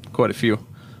was quite a few.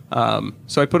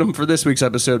 So I put them for this week's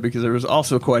episode because there was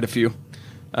also quite a few.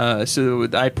 So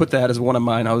I put that as one of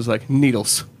mine. I was like,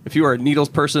 needles. If you are a needles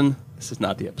person, this is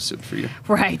not the episode for you.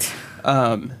 Right.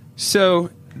 So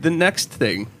the next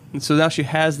thing, and so now she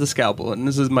has the scalpel, and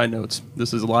this is my notes.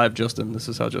 This is live Justin. This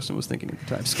is how Justin was thinking at the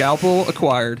time. Scalpel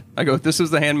acquired. I go, if this was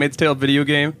the Handmaid's Tale video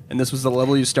game, and this was the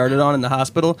level you started on in the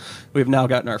hospital, we have now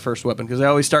gotten our first weapon. Because they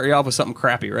always start you off with something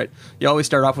crappy, right? You always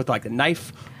start off with like a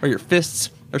knife or your fists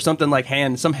or something like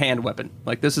some hand weapon.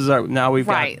 Like this is now we've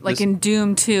got right. Like in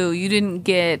Doom 2, you didn't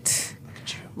get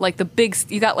like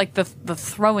you got like the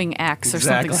throwing axe or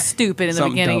something stupid in the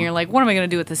beginning. Dumb. You're like, what am I going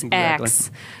to do with this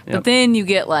axe? Yep. But then you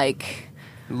get like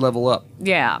level up.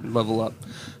 Yeah. Level up.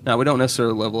 Now, we don't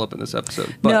necessarily level up in this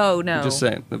episode. But no. I'm just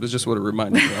saying. It was just what it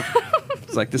reminded me of.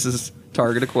 It's like, this is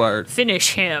target acquired.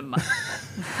 Finish him.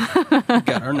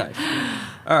 Got our knife.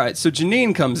 All right, so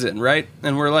Janine comes in, right?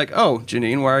 And we're like, oh,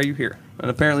 Janine, why are you here? And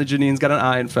apparently Janine's got an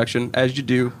eye infection, as you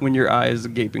do when your eye is a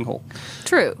gaping hole.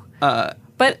 True.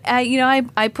 But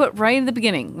I put right in the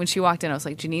beginning when she walked in, I was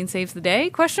like, Janine saves the day?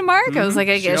 Question mark. I was like,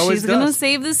 I She guess always she's gonna does.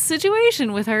 save this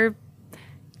situation with her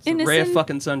innocent Ray of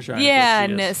fucking sunshine. is what yeah,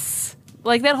 she is. ness.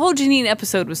 Like that whole Janine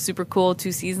episode was super cool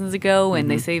 2 seasons ago, and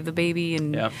they saved the baby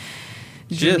and Yeah.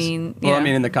 She is. Janine. Well, I yeah.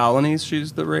 mean, in the colonies,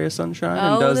 she's the ray of sunshine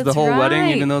Oh, and does the that's whole wedding,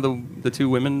 right. even though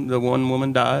the one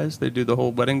woman dies. They do the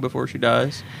whole wedding before she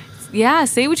dies. Yeah,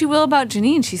 say what you will about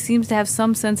Janine. She seems to have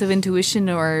some sense of intuition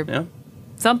or Yeah.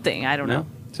 something. I don't Yeah. know.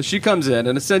 So she comes in,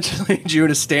 and essentially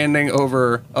June is standing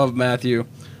over of Matthew.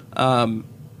 And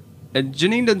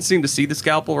Janine doesn't seem to see the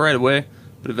scalpel right away,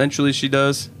 but eventually she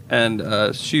does. And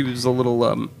she was a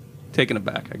little taken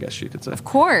aback, I guess you could say. Of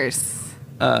course.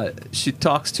 She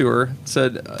talks to her,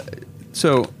 said,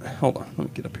 so, hold on, let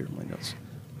me get up here in my notes.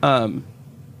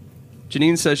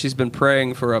 Janine says she's been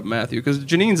praying for Of Matthew, because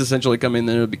Janine's essentially coming in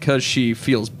there because she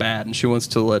feels bad, and she wants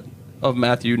to let Of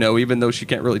Matthew know, even though she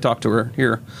can't really talk to her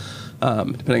here,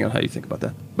 depending on how you think about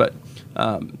that. But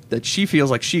that she feels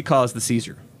like she caused the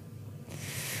seizure.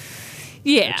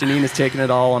 Yeah. Janine has taken it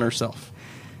all on herself,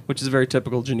 which is very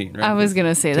typical Janine, right? I was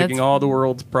gonna say taking that's all the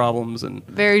world's problems and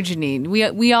very Janine.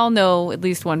 We all know at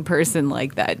least one person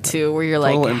like that too, where you're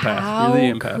Total like, empath. how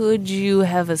You're the empath. could you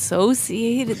have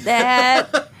associated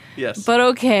that? yes, But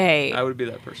okay. I would be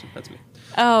that person. That's me.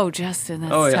 Oh, Justin,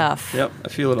 that's Oh yeah, tough. yep. I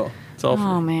feel it all. It's all.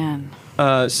 Oh man.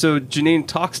 So Janine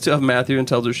talks to Matthew and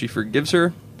tells her she forgives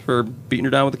her for beating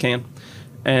her down with a can,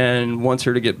 and wants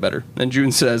her to get better. And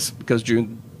June says, because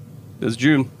June is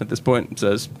June at this point,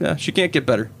 says, yeah, she can't get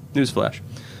better. Newsflash.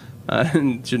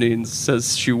 And Janine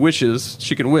says she wishes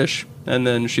she can wish, and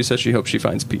then she says she hopes she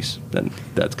finds peace. And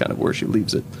that's kind of where she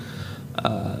leaves it.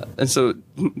 And so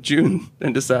June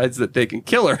then decides that they can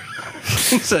kill her.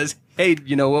 And says, hey,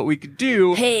 you know what we could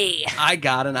do? Hey, I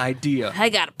got an idea. I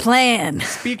got a plan.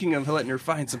 Speaking of letting her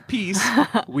find some peace,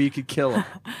 we could kill her.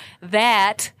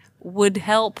 That would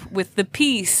help with the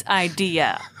peace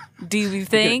idea. Do you We can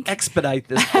think? expedite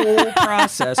this whole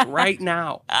process right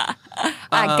now.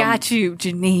 I got you,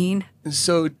 Janine.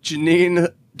 So Janine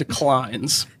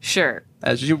declines, Sure.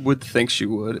 as you would think she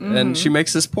would, and she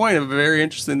makes this point of a very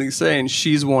interesting thing, saying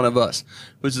she's one of us,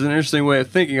 which is an interesting way of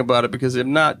thinking about it, because they've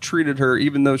not treated her,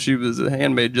 even though she was a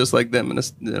handmaid just like them in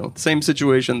a same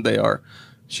situation they are.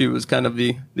 She was kind of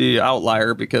the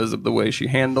outlier because of the way she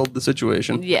handled the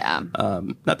situation. Yeah.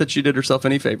 Not that she did herself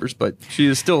any favors, but she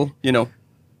is still,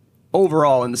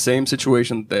 overall in the same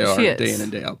situation that they are She is. day in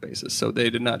and day out basis. So they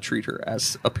did not treat her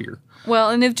as a peer. Well,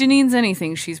 and if Janine's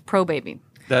anything, she's pro baby.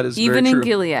 That is Even very in true.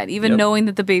 Gilead, even Yep. knowing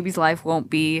that the baby's life won't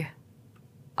be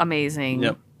amazing.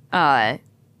 Yep.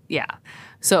 Yeah.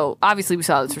 So obviously we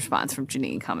saw this response from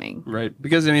Janine coming. Right.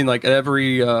 Because, like,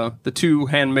 every, the 2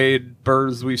 handmaid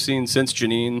births we've seen since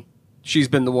Janine, she's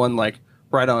been the one, like,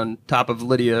 right on top of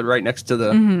Lydia, right next to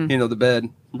the, the bed,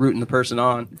 rooting the person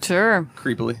on Sure.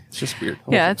 creepily. It's just weird.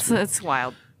 Whole Yeah, thing's weird. it's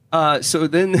wild. So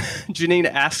then Janine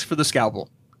asks for the scalpel.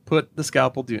 Put the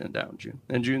scalpel down, June.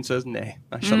 And June says, nay,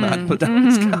 I shall not put down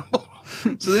the scalpel.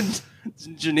 So then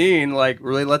Janine,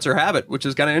 really lets her have it, which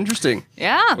is kind of interesting.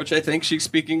 Yeah. Which I think she's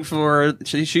speaking for,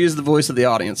 she is the voice of the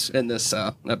audience in this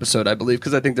episode, I believe,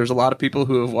 because I think there's a lot of people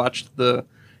who have watched the,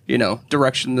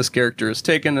 direction this character has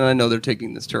taken, and I know they're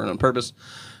taking this turn on purpose,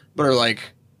 but are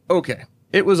like, okay,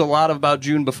 it was a lot about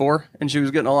June before, and she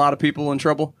was getting a lot of people in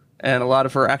trouble, and a lot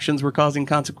of her actions were causing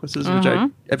consequences, which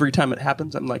every time it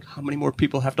happens, I'm like, how many more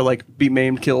people have to, be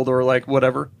maimed, killed, or,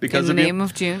 whatever, because In of the you? name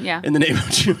of June, yeah. In the name of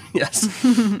June, yes.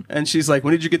 And she's like,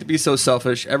 when did you get to be so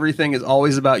selfish? Everything is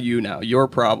always about you now, your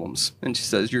problems. And she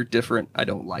says, you're different. I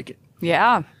don't like it.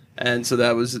 Yeah. And so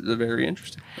that was very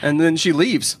interesting. And then she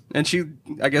leaves. And she,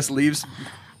 I guess, leaves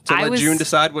to let June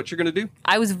decide what you're going to do.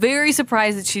 I was very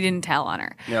surprised that she didn't tell on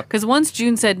her. Yep. Because once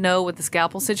June said no with the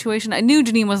scalpel situation, I knew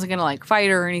Janine wasn't going to fight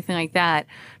her or anything like that.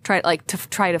 Try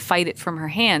to fight it from her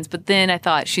hands. But then I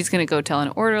thought she's going to go tell an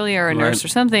orderly or a nurse Right. or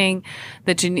something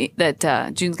that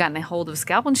June's gotten a hold of a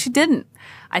scalpel, and she didn't.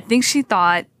 I think she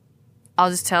thought, I'll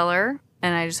just tell her,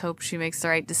 and I just hope she makes the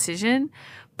right decision.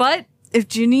 But if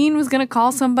Janine was going to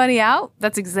call somebody out,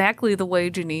 that's exactly the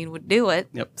way Janine would do it.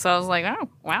 Yep. So I was like, oh,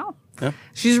 wow. Yeah.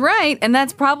 She's right, and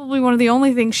that's probably one of the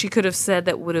only things she could have said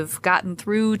that would have gotten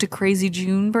through to crazy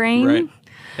June brain. Right.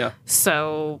 Yeah.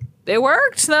 So it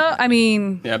worked, though. I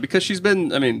mean, Yeah, because she's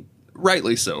been,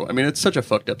 rightly so. It's such a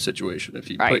fucked up situation if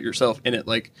you Right. put yourself in it.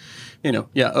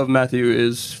 Of Matthew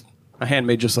is a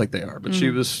handmaid just like they are, but she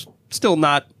was still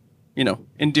not,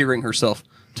 endearing herself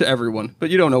to everyone. But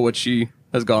you don't know what she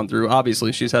has gone through.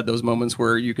 Obviously, she's had those moments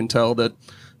where you can tell that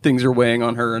things are weighing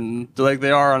on her, and like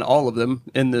they are on all of them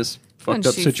in this fucked And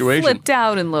up she situation. flipped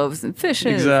out in Loaves and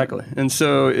Fishes. Exactly. And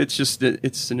so it's just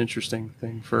it's an interesting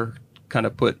thing for kind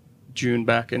of put June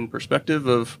back in perspective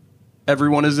of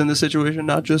everyone is in this situation,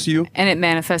 not just you. And it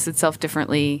manifests itself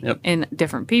differently Yep. in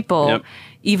different people, Yep.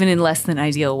 even in less than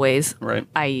ideal ways. Right.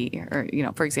 I.e., or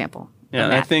for example. Yeah,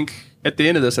 and I think at the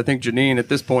end of this, I think Janine, at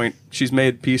this point, she's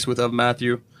made peace with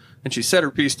Matthew, and she said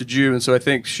her piece to June, and so I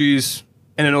think she's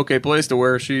in an okay place to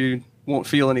where she won't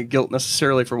feel any guilt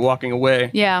necessarily for walking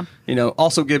away. Yeah.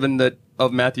 Also given that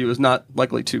Matthew is not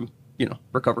likely to,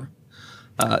 recover.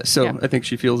 So Yeah. I think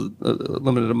she feels a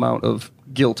limited amount of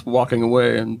guilt walking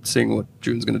away and seeing what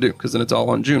June's going to do, because then it's all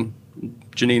on June.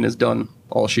 Janine has done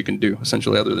all she can do,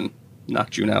 essentially, other than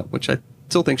knock June out, which I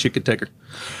still think she could take her.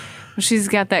 She's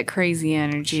got that crazy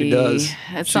energy. She does.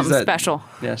 It's She's something that- special.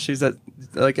 Yeah, she's that,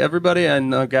 like everybody,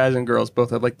 and guys and girls both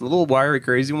have, like the little wiry,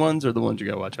 crazy ones are the ones you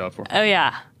got to watch out for. Oh,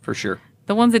 yeah. For sure.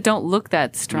 The ones that don't look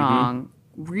that strong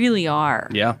really are.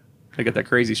 Yeah. They get that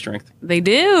crazy strength. They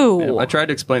do. Yeah, I tried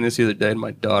to explain this the other day to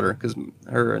my daughter because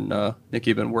her and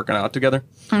Nikki have been working out together.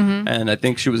 Mm-hmm. And I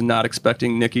think she was not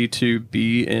expecting Nikki to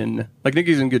be in, like,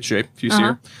 Nikki's in good shape if you see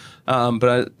her. But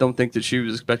I don't think that she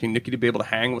was expecting Nikki to be able to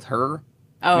hang with her.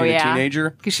 Oh, being yeah. a teenager.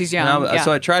 Because she's And young.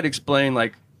 So I tried to explain,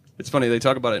 like, it's funny, they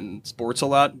talk about it in sports a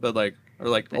lot, but like, or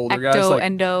like older Ecto, guys. Like,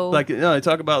 endo. Like, they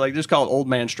talk about, like, just call it old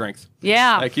man strength.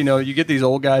 Yeah. Like, you get these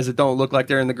old guys that don't look like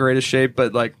they're in the greatest shape,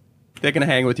 but like, they can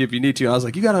hang with you if you need to. And I was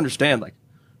like, you got to understand, like,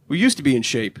 we used to be in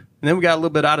shape, and then we got a little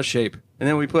bit out of shape, and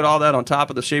then we put all that on top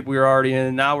of the shape we were already in,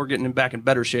 and now we're getting back in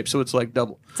better shape. So it's like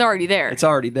double. It's already there. It's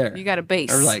already there. You got a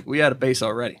base. Or like, we had a base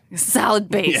already. A solid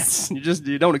base. Yes.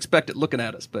 You don't expect it looking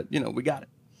at us, but we got it.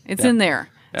 It's Yeah. in there.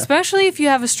 Yeah. Especially if you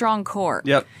have a strong core.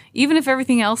 Yep. Even if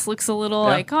everything else looks a little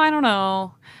Yeah. like, I don't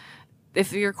know.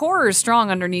 If your core is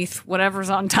strong underneath whatever's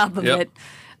on top of Yep.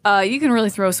 it, you can really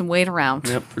throw some weight around.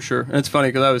 Yep, for sure. And it's funny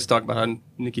because I was talking about how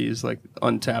Nikki's like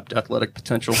untapped athletic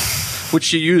potential, which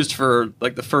she used for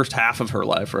like the first half of her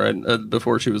life, right?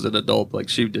 Before she was an adult, like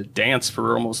she did dance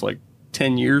for almost like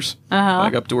 10 years,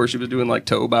 like up to where she was doing like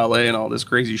toe ballet and all this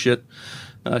crazy shit.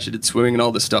 She did swimming and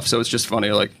all this stuff. So it's just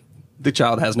funny, like the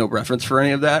child has no reference for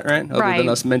any of that, right? Other Right. than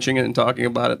us mentioning it and talking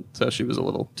about it. So she was a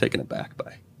little taken aback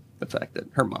by the fact that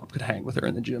her mom could hang with her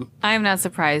in the gym. I am not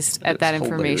surprised at that It's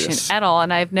information hilarious. at all.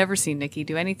 And I've never seen Nikki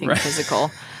do anything Right.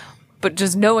 physical. But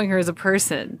just knowing her as a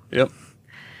person, Yep.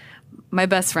 my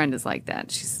best friend is like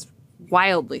that. She's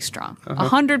wildly strong. Uh-huh.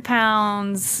 100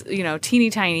 pounds, teeny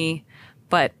tiny,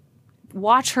 but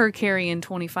watch her carrying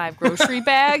 25 grocery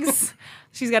bags.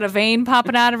 She's got a vein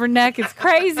popping out of her neck. It's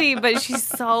crazy, but she's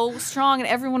so strong. And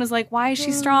everyone is like, why is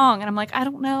she strong? And I'm like, I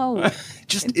don't know. It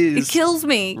just is. It kills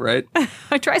me. Right?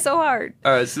 I try so hard.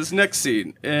 All right, so this next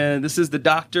scene, and this is the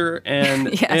doctor,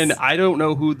 and Yes. and I don't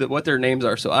know what their names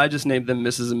are, so I just named them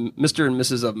Mr. and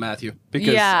Mrs. of Matthew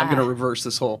because Yeah. I'm going to reverse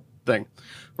this whole thing.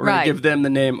 We're going Right. to give them the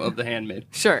name of the handmaid.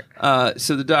 Sure.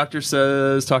 So the doctor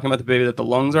says, talking about the baby, that the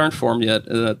lungs aren't formed yet,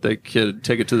 and that they could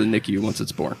take it to the NICU once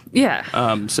it's born.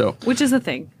 Yeah. So Which is a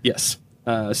thing. yes.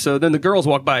 So then the girls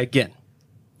walk by again,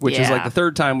 which is like Yeah. the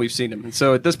third time we've seen them. And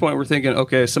so at this point, we're thinking,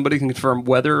 okay, somebody can confirm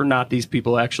whether or not these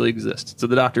people actually exist. So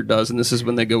the doctor does, and this is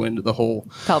when they go into the whole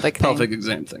Pelvic thing.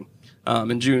 exam thing.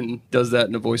 And June does that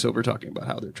in a voiceover talking about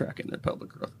how they're tracking their pelvic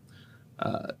growth.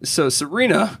 So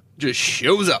Serena just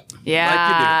shows up.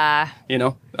 Yeah. Like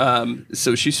you do,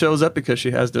 so she shows up because she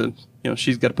has to,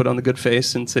 she's got to put on the good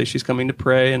face and say she's coming to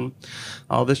pray and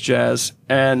all this jazz.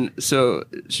 And so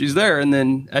she's there. And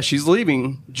then as she's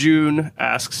leaving, June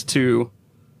asks to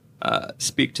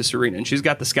speak to Serena. And she's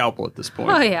got the scalpel at this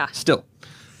point. Oh, yeah. Still.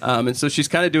 And so she's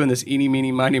kind of doing this eeny,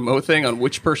 meeny, miny, mo thing on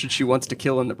which person she wants to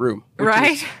kill in the room. Which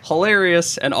Right. is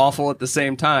hilarious and awful at the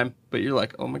same time. But you're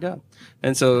like, oh, my God.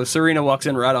 And so Serena walks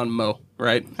in right on Mo,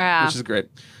 right? Yeah. Which is great.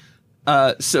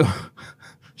 So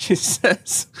she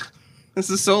says, this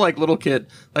is so like little kid.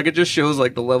 Like it just shows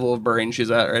like the level of brain she's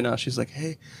at right now. She's like,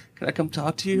 hey, can I come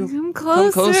talk to you? Come Come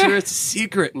closer. closer. It's a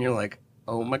secret. And you're like,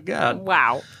 oh, my God.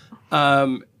 Wow.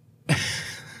 Um,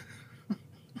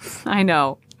 I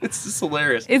know. it's just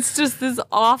hilarious. It's just this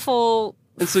awful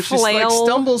And so she flail. like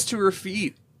stumbles to her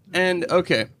feet. And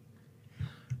okay.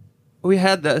 I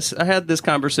had this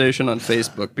conversation on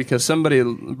Facebook because somebody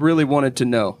really wanted to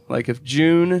know, like, if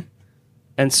June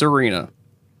and Serena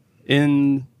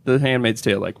in The Handmaid's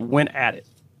Tale, like, went at it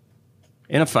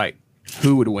in a fight,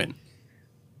 who would win?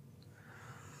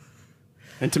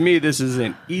 And to me, this is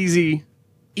an easy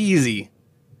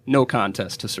no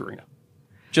contest to Serena.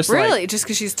 Just Really? like, Just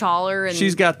because she's taller and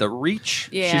she's got the reach.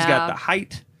 She's Yeah. got the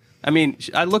height. I mean,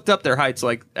 I looked up their heights,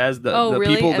 like, as the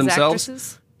really? people As themselves.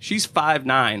 actresses? she's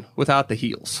 5'9" without the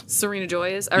heels. Serena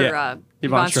Joy is, or Yeah.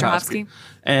 Yvonne Strahovski.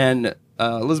 And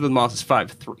Elizabeth Moss is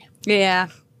 5'3". Yeah,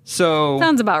 So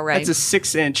sounds about right. That's a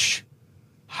 6-inch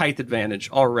height advantage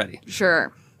already.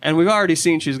 Sure. And we've already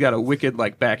seen she's got a wicked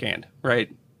like backhand, right?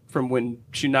 From when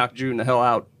she knocked June the hell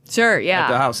out Sure, yeah.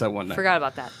 at the house that one night. Forgot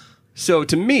about that. So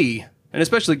to me, and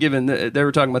especially given that they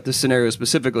were talking about this scenario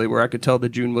specifically where I could tell that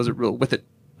June wasn't real with it.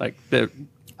 Like,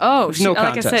 Oh, no like I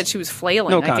contest. said, she was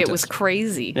flailing. No like it contest. was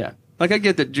crazy. yeah. Like, I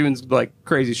get that June's like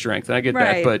crazy strength, and I get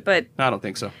Right, that, but I don't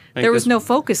think so. I think There was this- no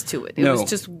focus to it. It No. was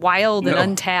just wild and No.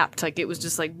 untapped. Like it was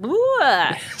just like,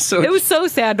 "Bleh." So It was so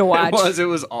sad to watch. It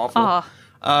was awful.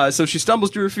 So she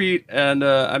stumbles to her feet, and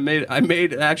I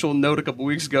made an actual note a couple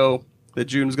weeks ago that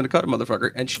June was going to cut a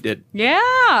motherfucker, and she did.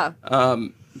 Yeah.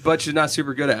 But she's not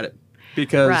super good at it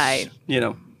because, Right.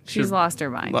 She's she lost her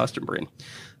mind. lost her brain.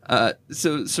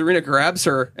 So Serena grabs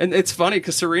her, and it's funny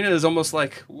because Serena is almost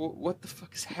like, "What the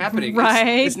fuck is happening?"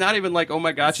 Right. It's not even like, "Oh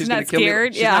my god, she's not going to kill me."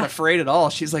 scared, She's yeah. not afraid at all.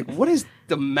 She's like, "What is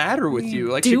the matter with you?"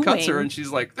 Like she cuts her, doing? and she's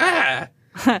like, "Ah."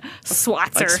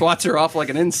 Swats Like her. swats her off like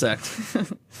an insect.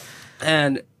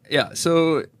 And yeah,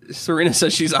 so Serena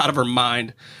says she's out of her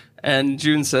mind, and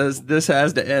June says this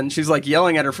has to end. She's like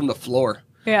yelling at her from the floor.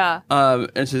 Yeah.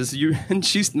 And says and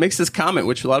she makes this comment,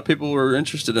 which a lot of people were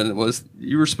interested in. It was,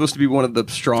 you were supposed to be one of the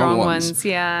strong Strong ones, ones,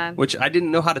 yeah. which I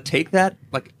didn't know how to take that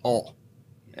like all.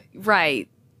 Right.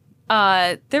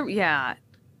 Yeah.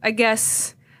 I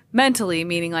guess mentally,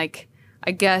 meaning like,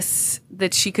 I guess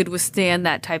that she could withstand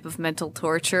that type of mental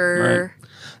torture. Right.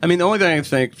 I mean, the only thing I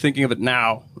think, thinking of it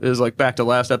now, is like back to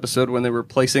last episode when they were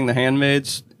placing the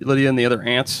handmaids, Lydia and the other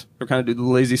aunts, were kind of do the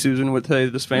lazy Susan with, hey,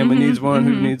 this family needs one,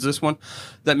 who needs this one?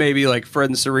 That maybe like Fred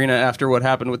and Serena, after what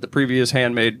happened with the previous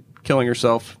handmaid killing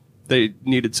herself, they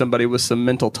needed somebody with some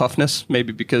mental toughness,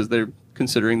 maybe because they're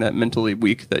considering that mentally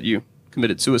weak that you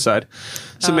committed suicide.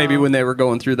 So maybe when they were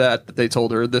going through that they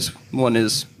told her this one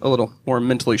is a little more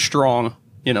mentally strong,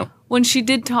 When she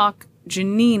did talk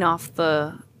Janine off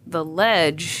the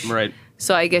ledge. Right.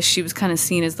 So I guess she was kind of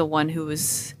seen as the one who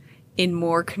was in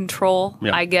more control,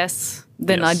 Yeah. I guess,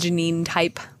 than Yes. a Janine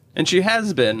type. And she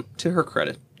has been, to her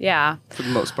credit, Yeah. for the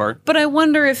most part. But I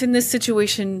wonder if in this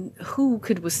situation, who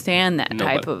could withstand that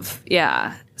Nobody. type of,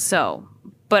 yeah. So,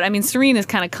 but I mean, Serena's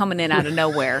kind of coming in out of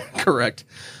nowhere. Correct.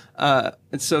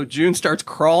 And so June starts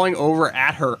crawling over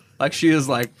at her like she is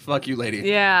like, fuck you, lady.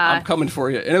 Yeah. I'm coming for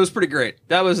you. And it was pretty great.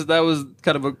 That was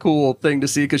kind of a cool thing to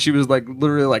see because she was like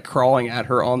literally like crawling at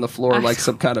her on the floor like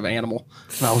some kind of animal.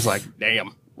 And I was like,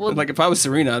 damn. Well- Like if I was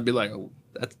Serena, I'd be like, oh,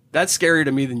 that's scarier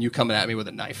to me than you coming at me with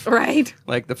a knife. Right?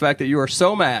 Like the fact that you are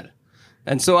so mad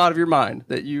and so out of your mind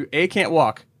that you A, can't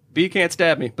walk, B, can't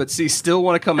stab me, but C, still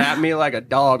want to come at me like a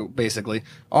dog, basically,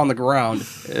 on the ground.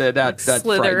 That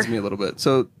Slither. frightens me a little bit.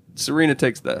 So Serena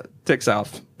takes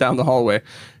off down the hallway.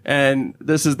 And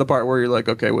this is the part where you're like,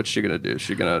 okay, what's she going to do? Is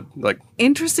she going to, like,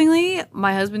 Interestingly,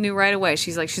 my husband knew right away.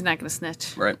 She's like, she's not going to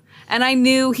snitch. right? And I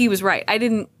knew he was right. I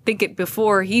didn't think it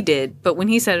before he did, but when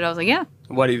he said it, I was like, yeah.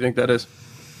 Why do you think that is?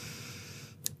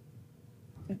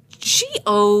 She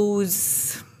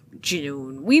owes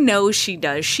June. We know she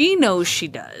does. She knows she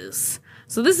does.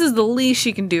 So this is the least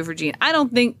she can do for Jean. I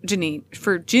don't think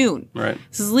for June. Right.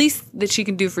 This is the least that she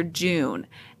can do for June.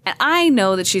 And I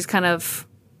know that she's kind of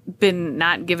been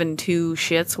not given two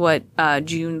shits what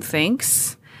June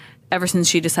thinks ever since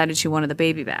she decided she wanted the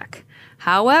baby back.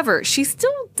 However, she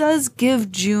still does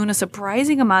give June a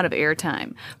surprising amount of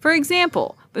airtime. For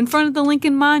example, in front of the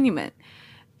Lincoln Monument,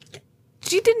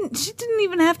 she didn't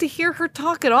even have to hear her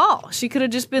talk at all. She could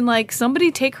have just been like,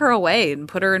 somebody take her away and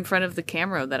put her in front of the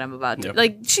camera that I'm about to. Yep.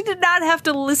 Like, she did not have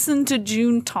to listen to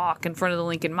June talk in front of the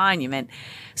Lincoln Monument.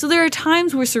 So there are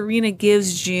times where Serena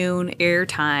gives June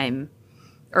airtime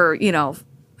or,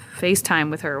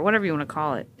 FaceTime with her, or whatever you want to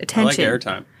call it. Attention. I like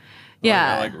airtime.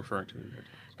 Yeah. I like referring to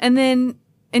it.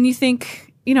 And you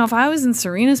think, if I was in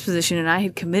Serena's position and I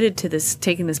had committed to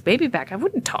taking this baby back, I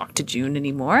wouldn't talk to June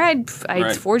anymore. I'd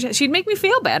Right. forge. She'd make me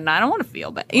feel bad, and I don't want to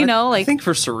feel bad. I think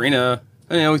for Serena,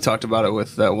 we talked about it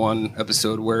with that one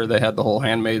episode where they had the whole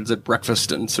handmaids at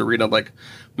breakfast and Serena like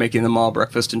making them all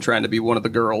breakfast and trying to be one of the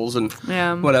girls and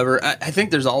Yeah. whatever. I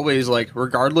think there's always like,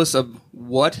 regardless of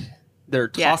what they're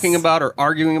talking Yes. about or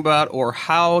arguing about or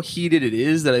how heated it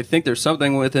is, that I think there's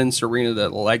something within Serena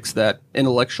that likes that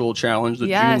intellectual challenge that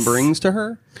Yes. June brings to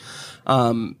her.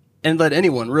 And that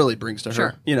anyone really brings to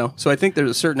Sure. her, So I think there's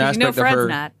a certain 'Cause aspect of Fred's her,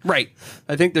 not. right?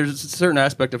 I think there's a certain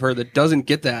aspect of her that doesn't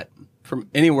get that from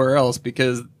anywhere else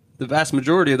because the vast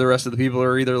majority of the rest of the people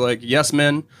are either like yes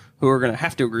men who are going to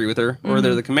have to agree with her, or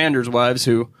they're the commander's wives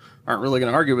who aren't really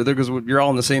going to argue with her because you're all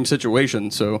in the same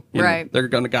situation. So you know, Right. they're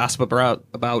going to gossip about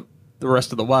the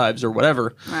rest of the wives or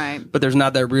whatever. Right. But there's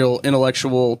not that real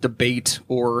intellectual debate,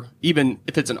 or even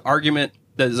if it's an argument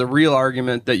that is a real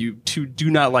argument that you two do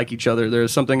not like each other,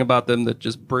 there's something about them that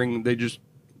they just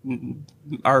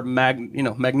are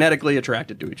magnetically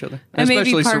attracted to each other, and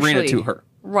especially Serena to her.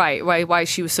 Right, why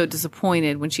she was so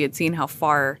disappointed when she had seen how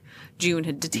far June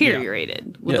had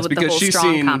deteriorated with the whole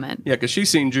strong comment. Yeah, because she's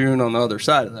seen June on the other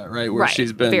side of that, right? Where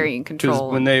she's been very in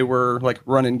control. When they were like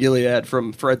running Gilead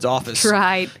from Fred's office,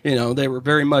 right? They were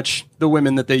very much the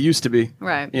women that they used to be,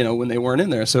 right? When they weren't in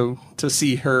there. So to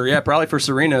see her, probably for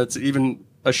Serena, it's even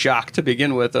a shock to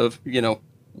begin with. Of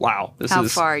wow, how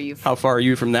far are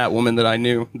you from that woman that I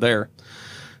knew there?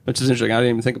 Which is interesting. I didn't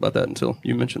even think about that until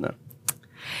you mentioned that.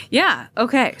 Yeah.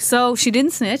 Okay. So she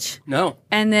didn't snitch. No.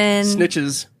 And then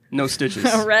snitches, no stitches.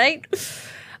 Right.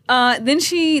 Then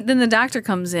the doctor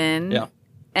comes in. Yeah.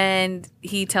 And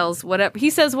he says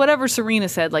whatever Serena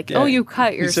said, like, "Oh, you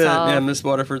cut yourself." Said, Miss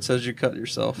Waterford says you cut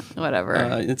yourself. Whatever.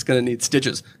 It's going to need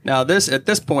stitches. Now, at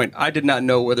this point, I did not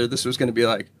know whether this was going to be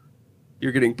like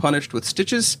you're getting punished with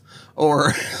stitches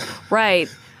or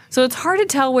right. So it's hard to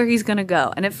tell where he's going to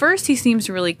go. And at first, he seems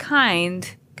really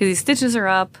kind because he stitches her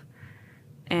up.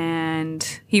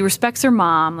 And he respects her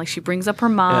mom. Like, she brings up her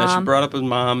mom. Yeah, she brought up his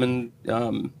mom. And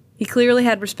he clearly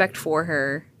had respect for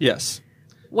her. Yes.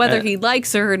 Whether he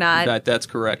likes her or not. That's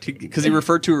correct. Because he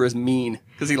referred to her as mean.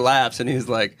 Because he laughs and he's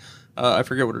like, I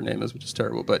forget what her name is, which is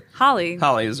terrible. But Holly.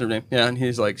 Holly is her name. Yeah, and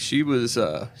he's like, she was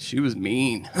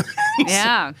mean.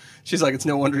 Yeah. She's like, it's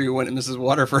no wonder you went to Mrs.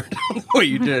 Waterford the way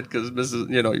you did. Because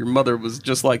your mother was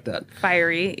just like that.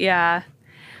 Fiery, yeah.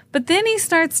 But then he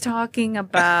starts talking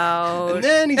about...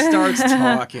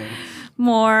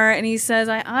 more, and he says,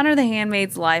 I honor the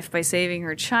handmaid's life by saving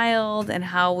her child, and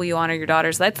how will you honor your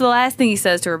daughters? That's the last thing he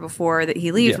says to her before that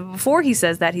he leaves. Yeah. But before he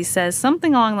says that, he says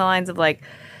something along the lines of, like,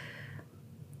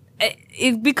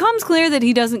 it becomes clear that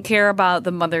he doesn't care about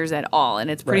the mothers at all,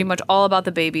 and it's pretty much all about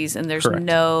the babies, and there's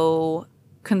no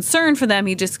concern for them.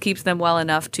 He just keeps them well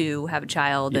enough to have a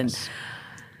child, and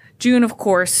June, of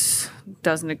course,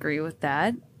 doesn't agree with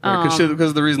that.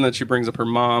 Because the reason that she brings up her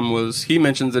mom was he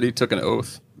mentions that he took an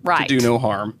oath to do no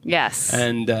harm. Yes.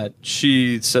 And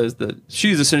she says that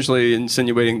she's essentially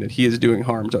insinuating that he is doing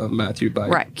harm to Matthew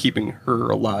by keeping her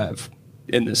alive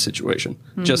in this situation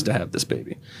just to have this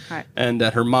baby. Right. And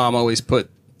that her mom always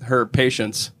put her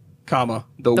patients, the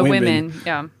women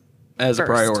as a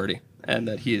priority. And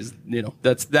that he is,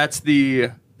 that's the,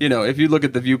 if you look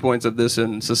at the viewpoints of this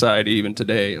in society even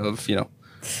today of,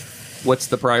 what's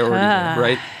the priority,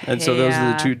 right? And so those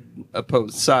are the two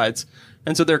opposed sides.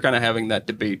 And so they're kind of having that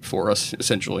debate for us,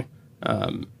 essentially.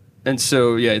 And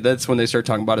so, that's when they start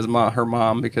talking about her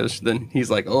mom, because then he's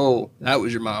like, oh, that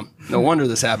was your mom. No wonder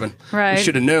this happened. Right. You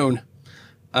should have known.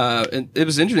 And it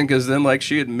was interesting because then, like,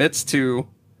 she admits to,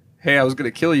 hey, I was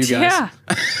going to kill you guys. Yeah.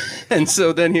 And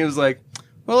so then he was like,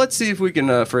 well, let's see if we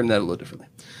can frame that a little differently.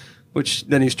 Which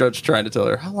then he starts trying to tell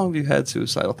her, how long have you had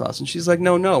suicidal thoughts? And she's like,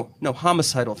 no,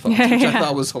 homicidal thoughts, which I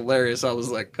thought was hilarious. I was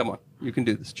like, come on, you can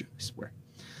do this, June, I swear.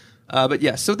 But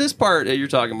yeah, so this part that you're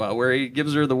talking about, where he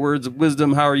gives her the words of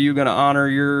wisdom, how are you going to honor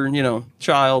your,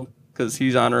 child? Because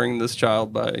he's honoring this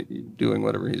child by doing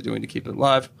whatever he's doing to keep it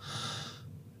alive.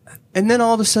 And then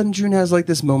all of a sudden, June has like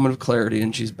this moment of clarity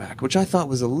and she's back, which I thought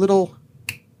was a little...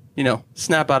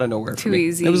 snap out of nowhere. Too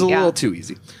easy. It was a little too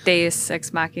easy. Deus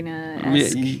Ex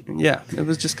Machina-esque. Yeah. It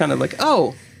was just kind of like,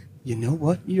 oh, you know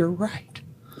what? You're right.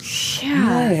 Yeah.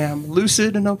 I am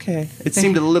lucid and okay. It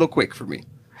seemed a little quick for me.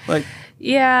 Like,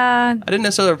 yeah. I didn't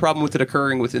necessarily have a problem with it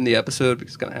occurring within the episode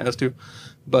because it kind of has to,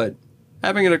 but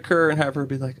having it occur and have her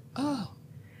be like, oh.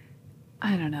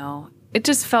 I don't know. It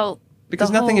just felt...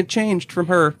 Because nothing had changed from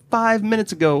her 5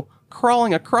 minutes ago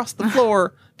crawling across the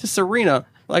floor to Serena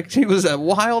like she was a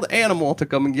wild animal to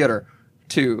come and get her,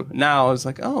 to now it's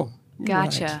like, oh,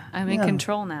 gotcha. Right. I'm in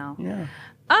control now. Yeah.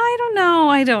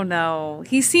 I don't know.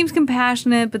 He seems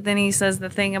compassionate, but then he says the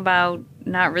thing about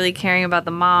not really caring about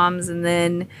the moms, and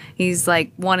then he's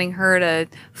like wanting her to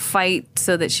fight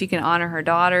so that she can honor her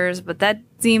daughters. But that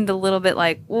seemed a little bit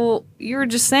like, well, you were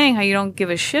just saying how you don't give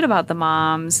a shit about the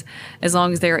moms as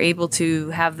long as they're able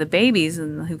to have the babies,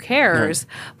 and who cares?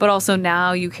 Right. But also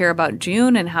now you care about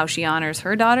June and how she honors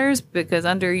her daughters, because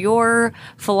under your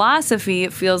philosophy,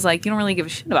 it feels like you don't really give a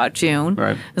shit about June,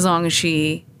 right, as long as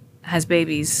she has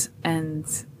babies and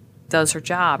does her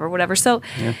job or whatever. So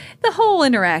the whole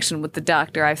interaction with the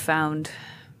doctor I found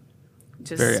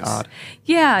just very odd.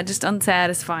 Yeah, just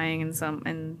unsatisfying in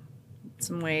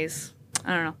some ways.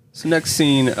 I don't know. So next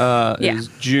scene is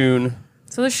June.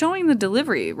 So they're showing the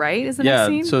delivery, right? Is the next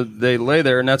scene? So they lay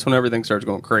there, and that's when everything starts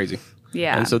going crazy.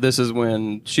 Yeah. And so this is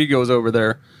when she goes over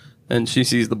there, and she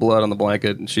sees the blood on the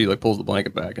blanket, and she like pulls the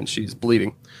blanket back, and she's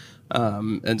bleeding.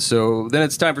 And so then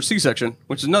it's time for C-section,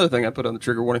 which is another thing I put on the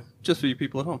trigger warning, just for you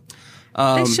people at home.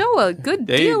 They show a good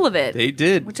deal of it. They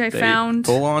did. Which I They found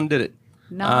full on did it.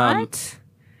 not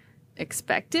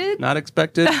expected. Not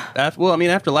expected.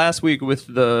 After last week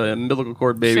with the umbilical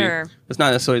cord baby, Sure. it's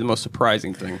not necessarily the most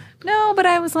surprising thing. No, but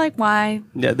I was like, why?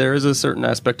 Yeah, there is a certain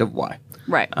aspect of why.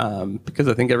 Right. Because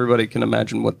I think everybody can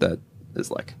imagine what that is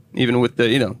like. Even with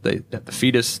the, they have the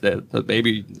fetus, the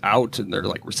baby out, and they're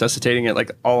like resuscitating it,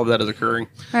 like all of that is occurring.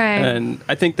 Right. And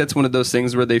I think that's one of those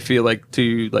things where they feel like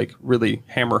to like really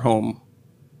hammer home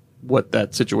what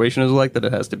that situation is like, that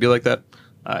it has to be like that.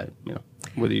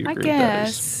 Whether you agree with that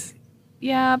is.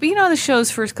 Yeah, but the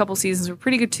show's first couple seasons were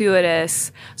pretty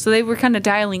gratuitous, so they were kind of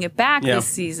dialing it back this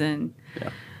season. Yeah.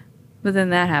 But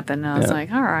then that happened, and I was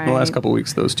like, all right. The last couple of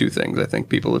weeks, those two things, I think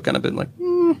people have kind of been like,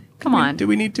 come on. Do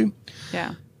we need to?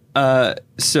 Yeah.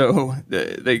 So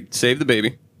they save the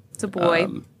baby. It's a boy.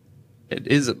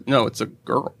 It's a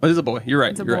girl. It is a boy. You're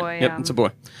right. It's a You're boy, right. yeah. Yep, it's a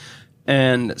boy.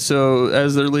 And so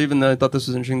as they're leaving, I thought this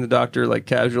was interesting. The doctor, like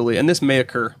casually, and this may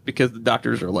occur because the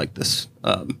doctors are like this,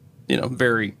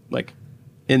 very like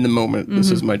in the moment.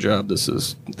 This is my job. This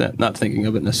is that. Not thinking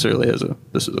of it necessarily as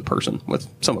this is a person. With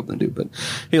some of them do, but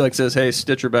he like says, "Hey,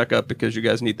 stitch her back up because you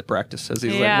guys need the practice." As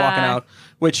he's like walking out,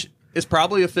 which is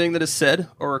probably a thing that is said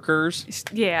or occurs.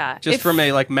 Yeah. Just from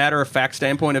a like matter of fact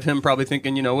standpoint of him probably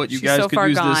thinking, you know what, you She's guys so could far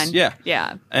use gone. this. Yeah.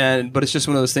 Yeah. But it's just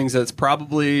one of those things that's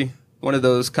probably one of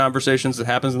those conversations that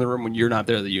happens in the room when you're not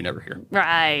there that you never hear.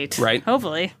 Right. Right?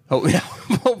 Hopefully. Oh yeah.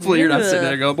 Hopefully you're not sitting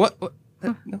there going, what?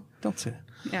 No, don't say that.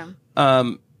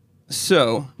 Yeah.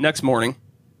 So next morning,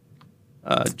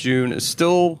 June is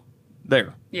still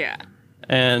there. Yeah.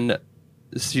 And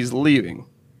she's leaving.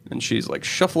 And she's like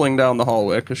shuffling down the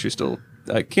hallway because she's still...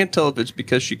 I can't tell if it's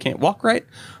because she can't walk right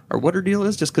or what her deal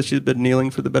is, just because she's been kneeling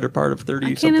for the better part of 30-something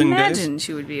days. I can't imagine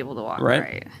she would be able to walk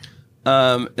right.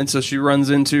 And so she runs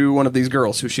into one of these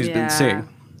girls who she's been seeing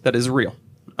that is real.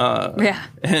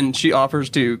 And she offers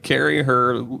to carry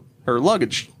her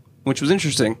luggage, which was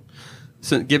interesting,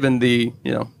 so given the,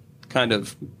 kind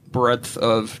of breadth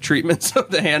of treatments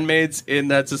of the handmaids in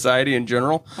that society in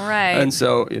general. Right. And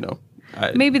so,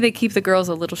 maybe they keep the girls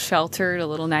a little sheltered, a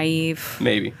little naive.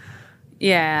 Maybe.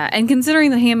 Yeah, and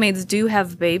considering the handmaids do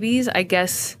have babies, I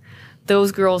guess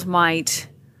those girls might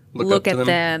look at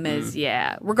them as,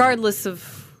 regardless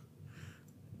of,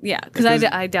 because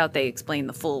I doubt they explain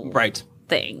the full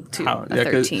thing to a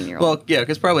 13-year-old. Well, yeah,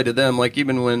 because probably to them, like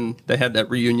even when they had that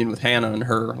reunion with Hannah and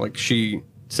her, like she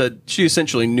said she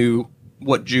essentially knew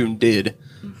what June did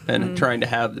and trying to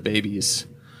have the babies.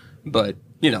 But,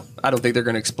 I don't think they're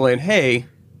going to explain, hey,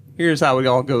 here's how it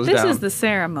all goes down. This is the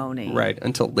ceremony. Right,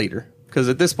 until later. Because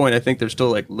at this point, I think they're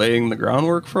still like laying the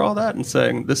groundwork for all that and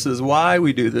saying, this is why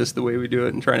we do this the way we do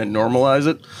it and trying to normalize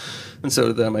it. And so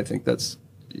to them, I think that's,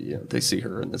 they see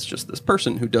her and it's just this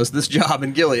person who does this job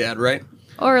in Gilead, right?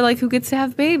 Or like who gets to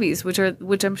have babies, which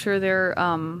I'm sure they're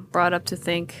brought up to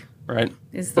think. Right.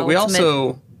 Is the but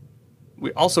ultimate...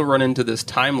 we also run into this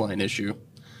timeline issue,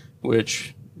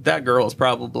 which that girl is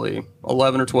probably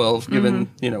 11 or 12,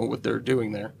 given, what they're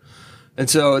doing there. And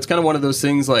so it's kind of one of those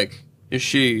things like, is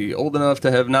she old enough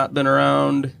to have not been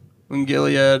around when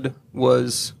Gilead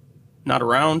was not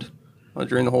around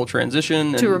during the whole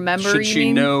transition? To remember, should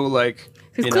she know, like...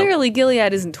 Because clearly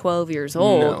Gilead isn't 12 years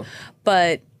old,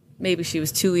 but maybe she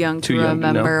was too young to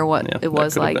remember what it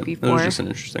was like before. It was just an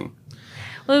interesting...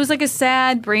 Well, it was like a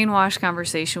sad brainwash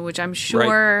conversation, which I'm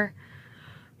sure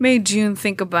made June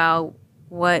think about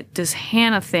what does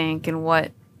Hannah think and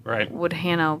what would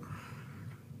Hannah...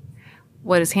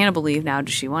 What does Hannah believe now?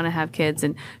 Does she want to have kids?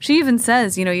 And she even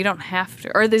says, you don't have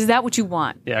to. Or is that what you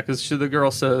want? Yeah, because the girl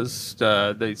says,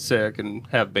 they say I can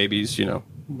have babies,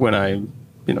 when I'm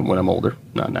older,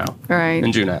 not now. Right.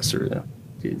 And June asks her,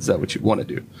 is that what you want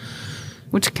to do?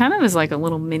 Which kind of is like a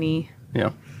little mini...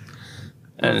 Yeah.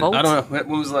 And revolt. I don't know,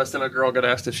 when was the last time a girl got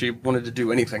asked if she wanted to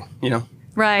do anything,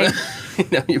 Right.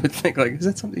 You would think, like, is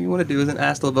that something you want to do? Isn't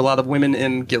asked of a lot of women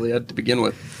in Gilead to begin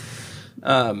with.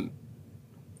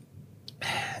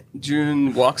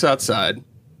 June walks outside,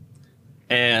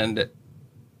 and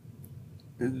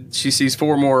she sees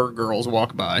 4 more girls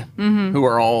walk by who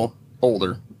are all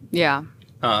older. Yeah.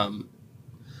 And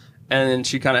then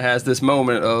she kind of has this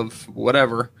moment of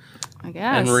whatever, I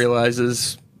guess, and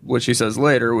realizes what she says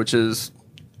later, which is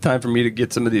time for me to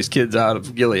get some of these kids out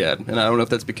of Gilead. And I don't know if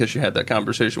that's because she had that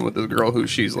conversation with this girl who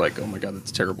she's like, oh my God,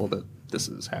 it's terrible that this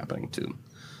is happening to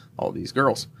all these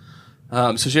girls.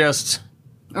 So she asked...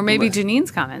 Or maybe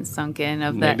Janine's comments sunk in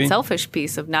of that selfish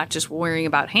piece of not just worrying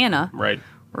about Hannah. Right.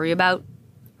 Worry about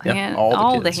Yeah,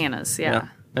 all the kids. Hannahs. Yeah.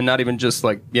 And not even just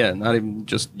not even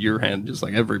just your Hannah, just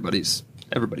like everybody's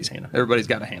Hannah. Everybody's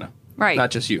got a Hannah. Right.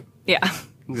 Not just you. Yeah.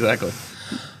 Exactly.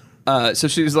 So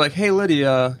she's like, hey,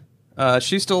 Lydia,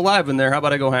 she's still alive in there. How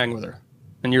about I go hang with her?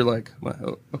 And you're like, well,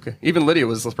 oh, okay. Even Lydia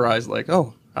was surprised, like,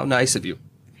 oh, how nice of you.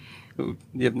 You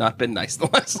have not been nice the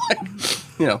last,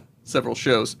 several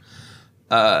shows.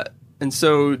 And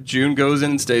so June goes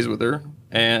in and stays with her,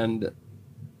 and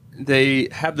they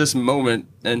have this moment,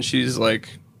 and she's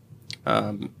like,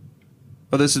 well,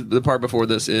 this is the part before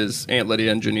this is Aunt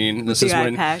Lydia and Janine. This is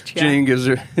when Janine gives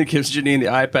Janine the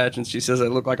eye patch, and she says, I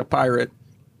look like a pirate.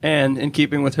 And in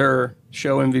keeping with her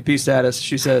show MVP status,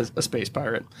 she says a space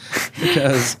pirate,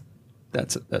 because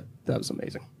that was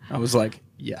amazing. I was like,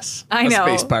 yes, I know.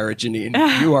 Space pirate,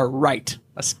 Janine. You are right,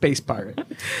 a space pirate.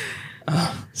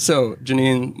 So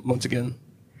Janine once again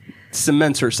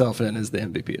cements herself in as the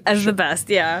MVP as the best.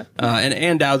 Yeah. And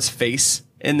Ann Dowd's face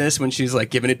in this when she's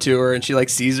like giving it to her, and she like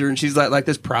sees her, and she's like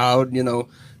this proud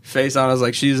face on. I was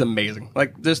like, she's amazing.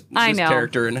 Like this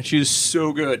character, and she's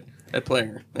so good at playing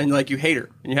her, and like you hate her,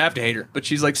 and you have to hate her, but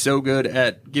she's like so good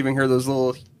at giving her those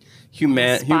little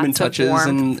human touches,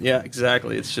 and yeah,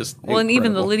 exactly. It's just well, incredible. And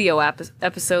even the Lydia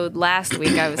episode last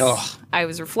week, I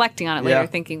was reflecting on it later,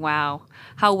 thinking, wow,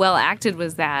 how well acted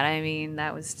was that? I mean,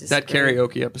 that was just that great.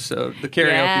 Karaoke episode. The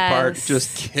karaoke part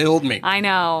just killed me. I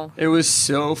know. It was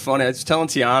so funny. I was telling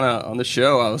Tiana on the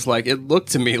show, I was like, it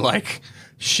looked to me like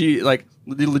she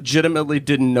legitimately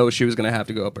didn't know she was going to have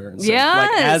to go up there and sing.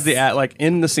 Yes.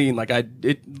 In the scene,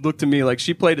 it looked to me like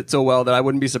she played it so well that I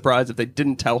wouldn't be surprised if they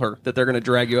didn't tell her that they're going to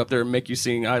drag you up there and make you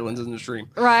sing Islands in the Stream.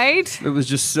 Right. It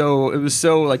was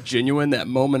so like genuine, that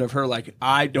moment of her like,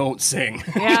 I don't sing.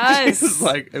 Yes.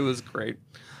 It was great.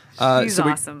 She's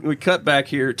awesome. We cut back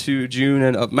here to June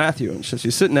and of Matthew, and so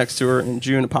she's sitting next to her, and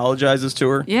June apologizes to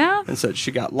her. Yeah. And said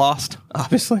she got lost,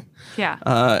 obviously.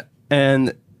 Yeah.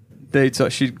 And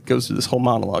she goes through this whole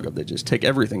monologue of they just take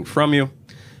everything from you,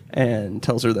 and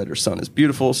tells her that her son is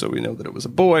beautiful, so we know that it was a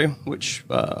boy, which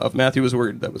of Matthew was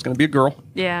worried that was going to be a girl.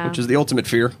 Yeah. Which is the ultimate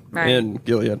fear in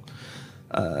Gilead.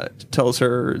 Tells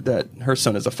her that her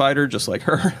son is a fighter just like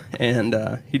her,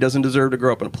 and he doesn't deserve to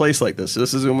grow up in a place like this. So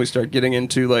this is when we start getting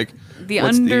into like the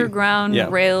underground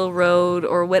railroad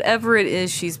or whatever it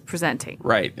is she's presenting.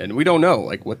 Right, and we don't know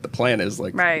like what the plan is.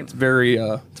 Like, right. It's very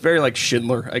like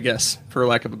Schindler, I guess, for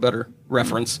lack of a better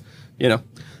reference.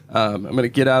 I'm going to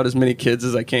get out as many kids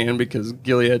as I can because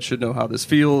Gilead should know how this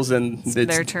feels, and it's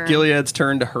their turn. Gilead's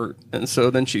turn to hurt. And so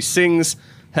then she sings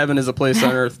 "Heaven Is a Place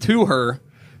on Earth" to her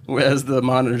as the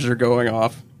monitors are going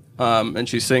off, and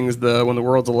she sings "When the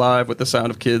World's Alive" with the sound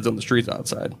of kids on the streets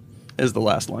outside is the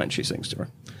last line she sings to her.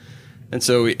 And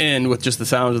so we end with just the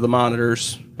sounds of the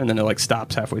monitors, and then it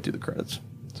stops halfway through the credits,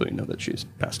 so you know that she's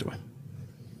passed away.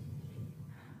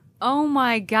 Oh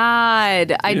my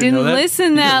God. I didn't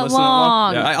listen that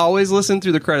long. Yeah, I always listen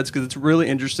through the credits because it's really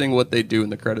interesting what they do in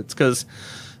the credits. Because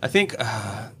I think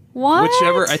I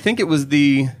think it was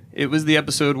the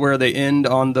episode where they end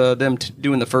on them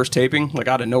doing the first taping, like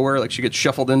out of nowhere. Like she gets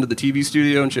shuffled into the TV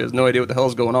studio and she has no idea what the hell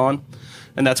is going on.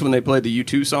 And that's when they played the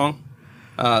U2 song,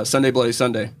 Sunday Bloody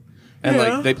Sunday.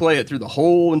 And they play it through the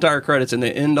whole entire credits, and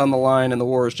they end on the line, "And the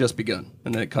war has just begun,"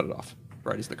 and then they cut it off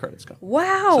right as the credits come.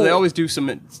 Wow. So they always do some,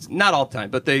 not all the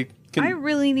time, but they can. I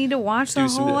really need to watch the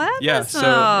whole episode. Yeah,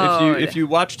 so if you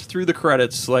watched through the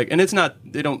credits, and it's not,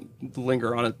 they don't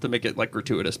linger on it to make it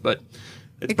gratuitous, but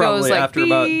it's probably after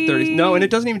about 30. No, and it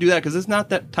doesn't even do that because it's not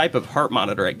that type of heart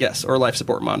monitor, I guess, or life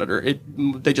support monitor.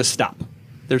 They just stop.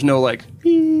 There's no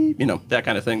that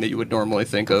kind of thing that you would normally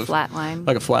think of. Flat line.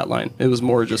 Like a flat line. It was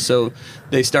more just so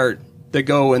they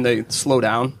go and they slow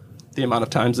down the amount of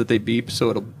times that they beep, so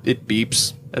it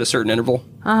beeps at a certain interval,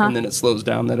 and then it slows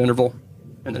down that interval,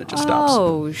 and then it just stops.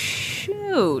 Oh,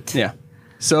 shoot. Yeah.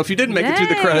 So if you didn't make it through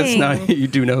the credits, now you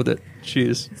do know that she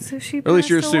is, so she or at least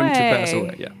you're assumed to pass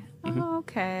away. Yeah. Mm-hmm. Oh,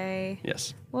 okay.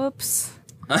 Yes. Whoops.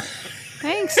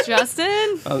 Thanks,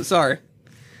 Justin. Oh, sorry.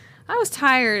 I was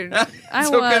tired.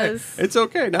 It's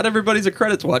okay. Not everybody's a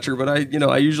credits watcher, but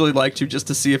I usually like to just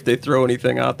to see if they throw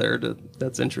anything out there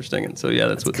that's interesting, and so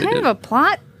that's what they did. Kind of a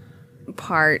plot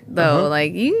part, though.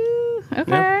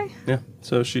 Okay. Yeah.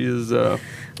 So she is. All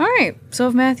right. So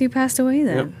if Matthew passed away,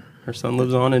 then. Yep. Her son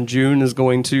lives on, and June is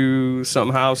going to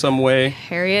somehow, some way,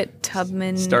 Harriet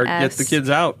Tubman get the kids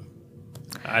out.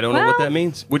 I don't know what that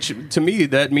means. Which to me,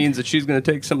 that means that she's going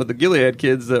to take some of the Gilead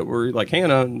kids that were like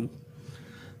Hannah and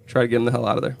try to get them the hell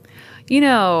out of there.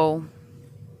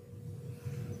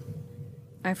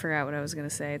 I forgot what I was going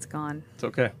to say. It's gone. It's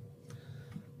okay.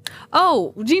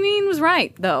 Oh, Janine was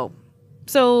right, though.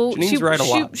 So Janine's right a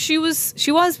lot. she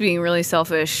was being really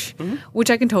selfish,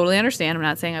 which I can totally understand. I'm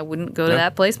not saying I wouldn't go to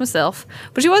that place myself,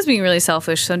 but she was being really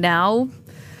selfish. So now,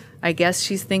 I guess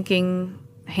she's thinking,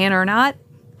 Hannah or not,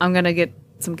 I'm gonna get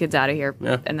some kids out of here,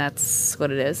 and that's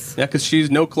what it is. Yeah, because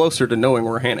she's no closer to knowing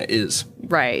where Hannah is,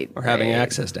 Right? or having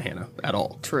access to Hannah at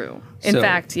all. True. In So-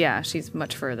 fact, yeah, she's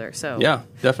much further. So Yeah,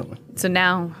 definitely. So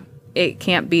now it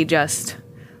can't be just,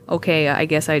 okay, I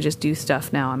guess I just do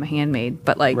stuff now. I'm a handmaid,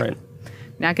 but like. Right.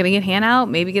 Not going to get Hannah out,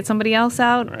 maybe get somebody else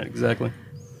out. Right. Exactly.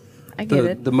 I get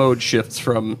it. The mode shifts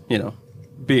from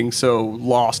being so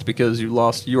lost because you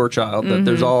lost your child that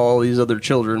there's all these other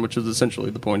children, which is essentially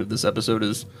the point of this episode.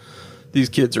 Is these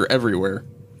kids are everywhere,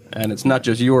 and it's not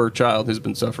just your child who's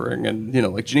been suffering. And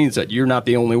like Janine said, you're not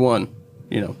the only one.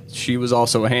 She was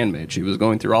also a handmaid. She was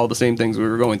going through all the same things we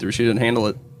were going through. She didn't handle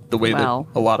it the way that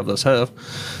a lot of us have,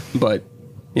 but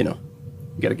you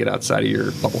got to get outside of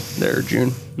your bubble there,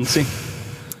 June, and see.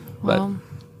 But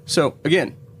so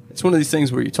again, it's one of these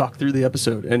things where you talk through the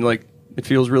episode and like it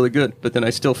feels really good, but then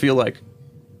I still feel like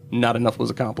not enough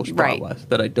was accomplished plot-wise.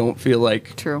 That I don't feel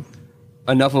like True.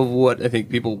 enough of what I think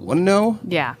people want to know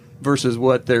Yeah. versus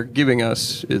what they're giving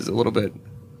us is a little bit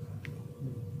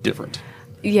different.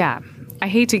 Yeah. I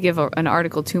hate to give an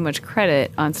article too much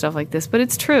credit on stuff like this, but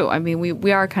it's true. I mean,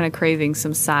 we are kind of craving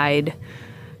some side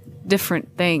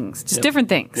different things. Just different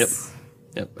things.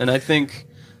 Yep. And I think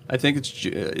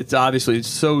it's obviously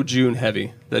so June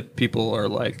heavy that people are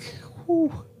like,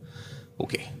 whew,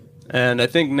 okay. And I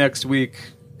think next week,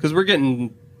 because we're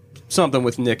getting something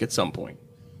with Nick at some point.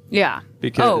 Yeah.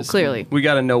 Because clearly. we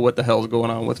got to know what the hell's going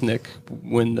on with Nick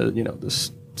when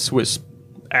the Swiss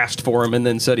asked for him and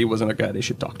then said he wasn't a guy they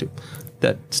should talk to.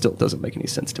 That still doesn't make any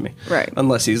sense to me. Right.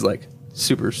 Unless he's like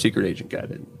super secret agent guy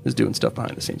that is doing stuff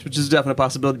behind the scenes, which is a definite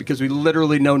possibility because we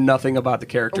literally know nothing about the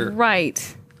character.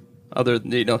 Right. Other than,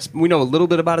 we know a little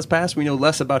bit about his past. We know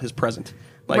less about his present.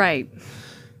 Right.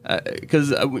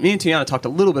 Because me and Tiana talked a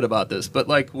little bit about this, but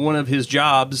like one of his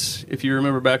jobs, if you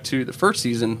remember back to the first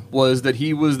season, was that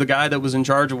he was the guy that was in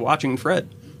charge of watching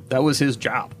Fred. That was his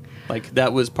job. Like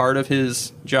that was part of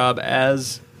his job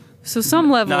as So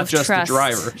some level not of just the trust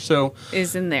driver. So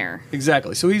is in there.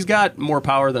 exactly. So he's got more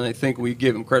power than I think we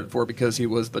give him credit for because he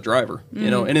was the driver.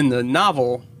 And in the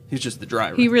novel, he's just the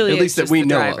driver. He really at is least that just we the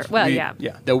know driver. of. Well, yeah,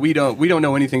 that we don't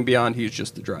know anything beyond. He's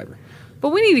just the driver. But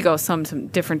we need to go some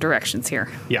different directions here.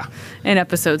 Yeah. In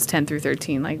episodes 10 through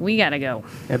 13. Like, we got to go.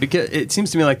 Yeah, because it seems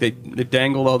to me like they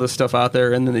dangled all this stuff out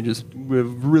there and then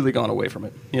we've really gone away from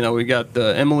it. We got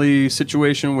the Emily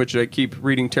situation, which I keep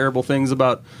reading terrible things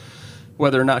about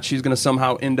whether or not she's going to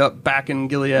somehow end up back in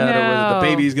Gilead or whether the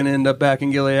baby's going to end up back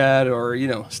in Gilead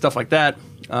or, stuff like that.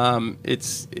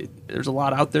 There's a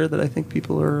lot out there that I think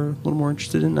people are a little more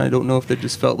interested in. I don't know if they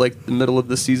just felt like the middle of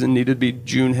the season needed to be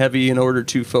June heavy in order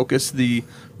to focus the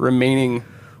remaining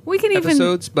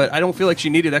episodes, but I don't feel like she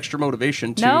needed extra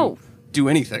motivation to do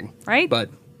anything. Right? But,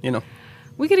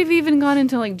 We could have even gone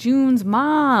into, like, June's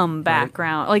mom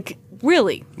background. Right. Like,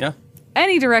 really. Yeah.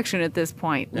 Any direction at this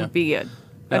point would be good.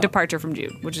 A departure from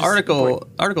June, which is article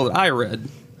that I read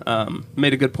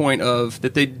made a good point of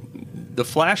that the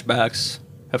flashbacks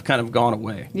have kind of gone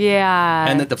away. Yeah.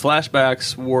 And that the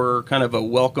flashbacks were kind of a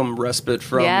welcome respite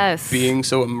from being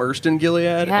so immersed in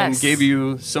Gilead and gave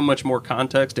you so much more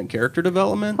context and character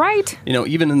development. Right.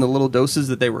 Even in the little doses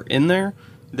that they were in there,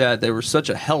 that they were such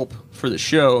a help for the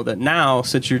show that now,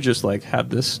 since you're just like have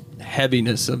this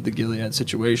heaviness of the Gilead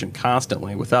situation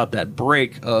constantly without that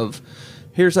break of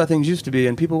here's how things used to be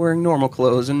and people wearing normal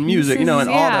clothes and music, and all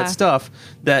that stuff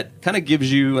that kind of gives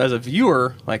you as a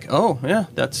viewer like, oh yeah,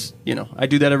 that's, I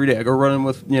do that every day. I go running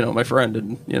with, my friend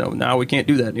and, now we can't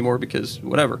do that anymore because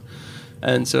whatever.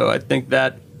 And so I think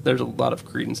that there's a lot of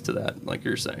credence to that, like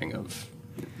you're saying, of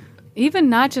even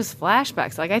not just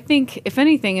flashbacks. Like, I think, if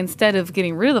anything, instead of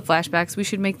getting rid of the flashbacks, we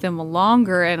should make them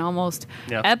longer and almost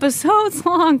episodes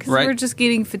long because we're just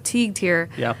getting fatigued here.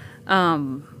 Yeah.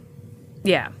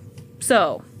 Yeah.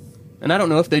 So. And I don't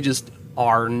know if they just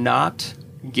are not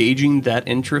gauging that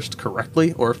interest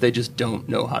correctly or if they just don't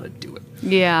know how to do it.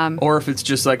 Yeah. Or if it's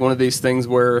just like one of these things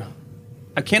where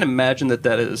I can't imagine that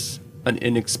is an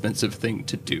inexpensive thing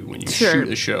to do when you shoot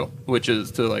a show, which is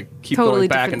to like keep going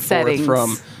back and forth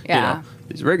from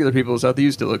these regular people is how they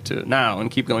used to look to now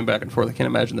and keep going back and forth. I can't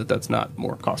imagine that that's not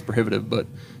more cost prohibitive, but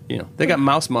they got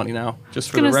mouse money now just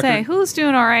for the record. Say who's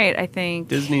doing all right. I think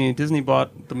Disney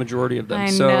bought the majority of them, I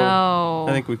so know.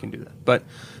 I think we can do that, but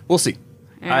we'll see.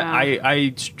 Yeah.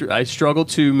 I struggle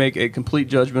to make a complete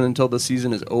judgment until the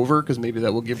season is over because maybe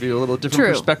that will give you a little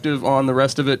different perspective on the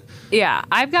rest of it. Yeah,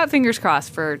 I've got fingers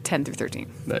crossed for 10 through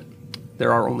 13. But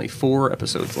there are only 4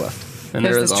 episodes left. And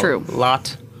there is That's a true.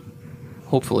 lot,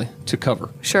 hopefully, to cover.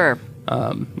 Sure.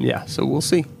 Yeah, so we'll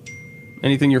see.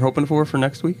 Anything you're hoping for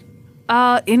next week?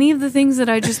 Any of the things that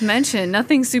I just mentioned.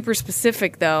 Nothing super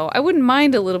specific, though. I wouldn't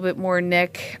mind a little bit more,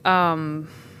 Nick.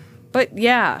 But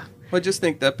yeah. I just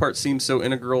think that part seems so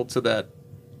integral to the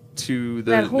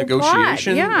That whole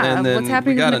negotiation. plot, yeah, and of then what's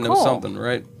happening we with gotta know Nicole. something,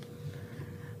 right?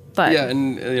 But Yeah,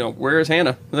 and where is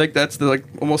Hannah? Like that's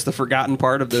almost the forgotten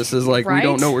part of this is like we Right?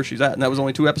 don't know where she's at, and that was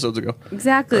only 2 episodes ago.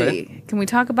 exactly. Right. Can we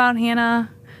talk about Hannah?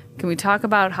 Can we talk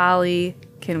about Holly?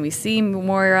 Can we see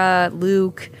Moira,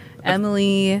 Luke,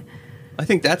 Emily? I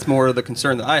think that's more of the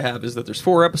concern that I have is that there's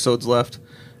 4 episodes left,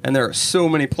 and there are so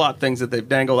many plot things that they've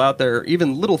dangled out there.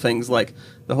 Even little things like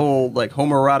the whole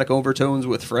homoerotic overtones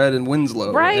with Fred and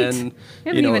Winslow, Right. And We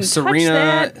haven't even touched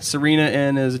that. Serena,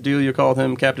 and as Delia called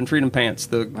him, Captain Freedom Pants,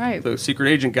 Right. the secret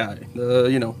agent guy.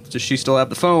 Does she still have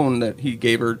the phone that he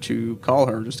gave her to call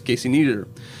her just in case he needed her?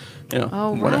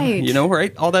 Oh, whatever, right.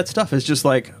 right? All that stuff is just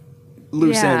like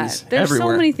loose ends There's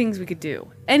everywhere. so many things we could do.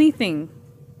 Anything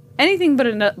but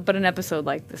an episode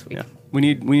like this week. Yeah, we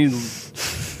need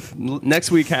next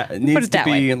week needs it to that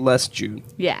be way. less June.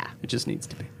 Yeah. It just needs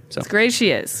to be. So As great as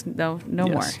she is. No more.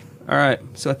 yes. All right.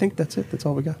 So I think that's it. That's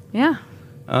all we got. Yeah.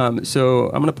 So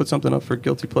I'm gonna put something up for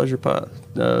guilty pleasure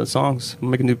songs.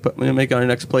 We'll make our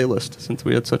next playlist since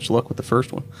we had such luck with the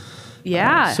first one.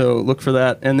 Yeah. So look for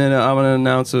that, and then I'm gonna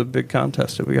announce a big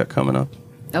contest that we got coming up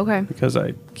Okay. because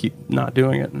I keep not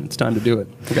doing it, and it's time to do it.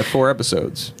 We got 4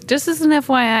 episodes. Just as an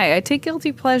FYI, I take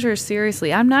guilty pleasure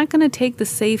seriously. I'm not going to take the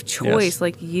safe choice Yes.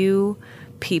 like you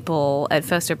people at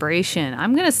Festibration.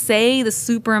 I'm going to say the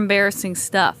super embarrassing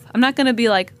stuff. I'm not going to be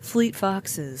like Fleet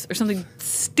Foxes or something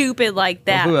stupid like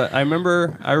that. I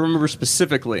remember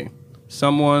specifically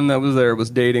someone that was there was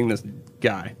dating this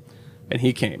guy, and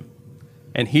he came,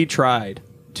 and he tried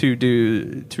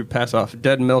to pass off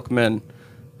Dead Milkmen,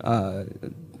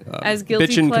 As guilty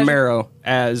Bitchin' pleasure. Camaro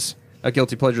as a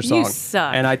guilty pleasure song.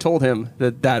 suck. And I told him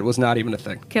that was not even a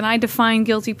thing. Can I define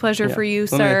guilty pleasure Yeah. for you,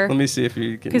 Let me- sir? Let me see if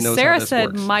you can Because know Sarah how this said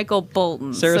works. Michael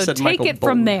Bolton. Sarah so said take Michael it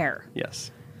Bolton. from there.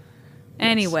 Yes.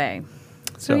 Anyway.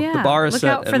 So yeah, the bar is look set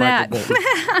out at for Michael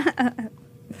that. Bolton.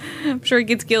 I'm sure it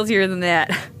gets guiltier than that.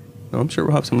 No, I'm sure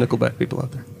we'll have some Nickelback people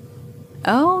out there.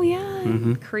 Oh,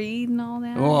 yeah. Creed and all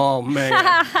that. Oh man.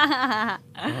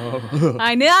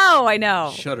 I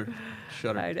know. Shudder.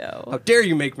 I know. How dare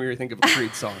you make me think of a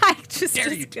Creed song? I just Dare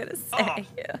was you. going to say.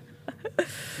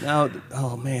 Now,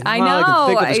 oh man. I All know. can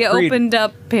think of I is Creed. opened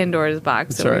up Pandora's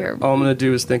box It's over all right. here. All I'm gonna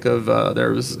do is think of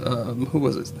there was who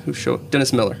was it? Who show?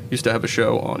 Dennis Miller used to have a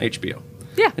show on HBO.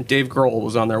 Yeah. And Dave Grohl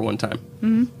was on there one time,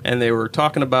 and they were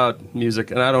talking about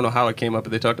music, and I don't know how it came up,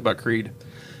 but they talked about Creed,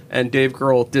 and Dave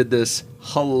Grohl did this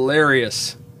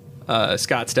hilarious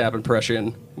Scott Stapp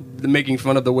impression, making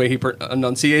fun of the way he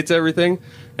enunciates everything,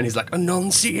 and he's like,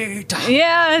 "Enunciate,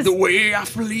 Yes. the way I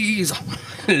please."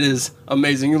 It is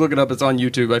amazing. You look it up; it's on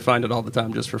YouTube. I find it all the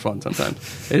time just for fun.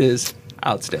 Sometimes it is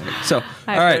outstanding. So, I all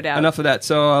have no right, doubt. enough of that.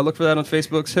 So look for that on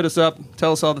Facebook. Hit us up.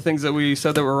 Tell us all the things that we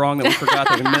said that were wrong, that we forgot,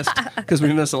 that we missed, because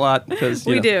we miss a lot. Because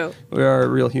We do. We are a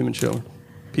real human show.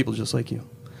 People just like you.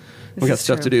 We got is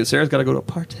stuff true. to do. Sarah's got to go to a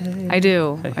party. I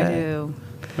do. Hey, I hey. do.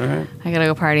 All right. I gotta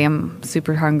go party. I'm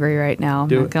super hungry right now. I'm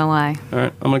Do not it. gonna lie. All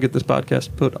right. I'm going to get this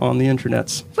podcast put on the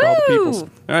internets for all the Woo! peoples. All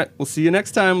right. We'll see you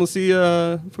next time. We'll see you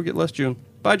if we get less June.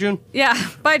 Bye, June. Yeah.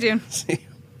 Bye, June. See you.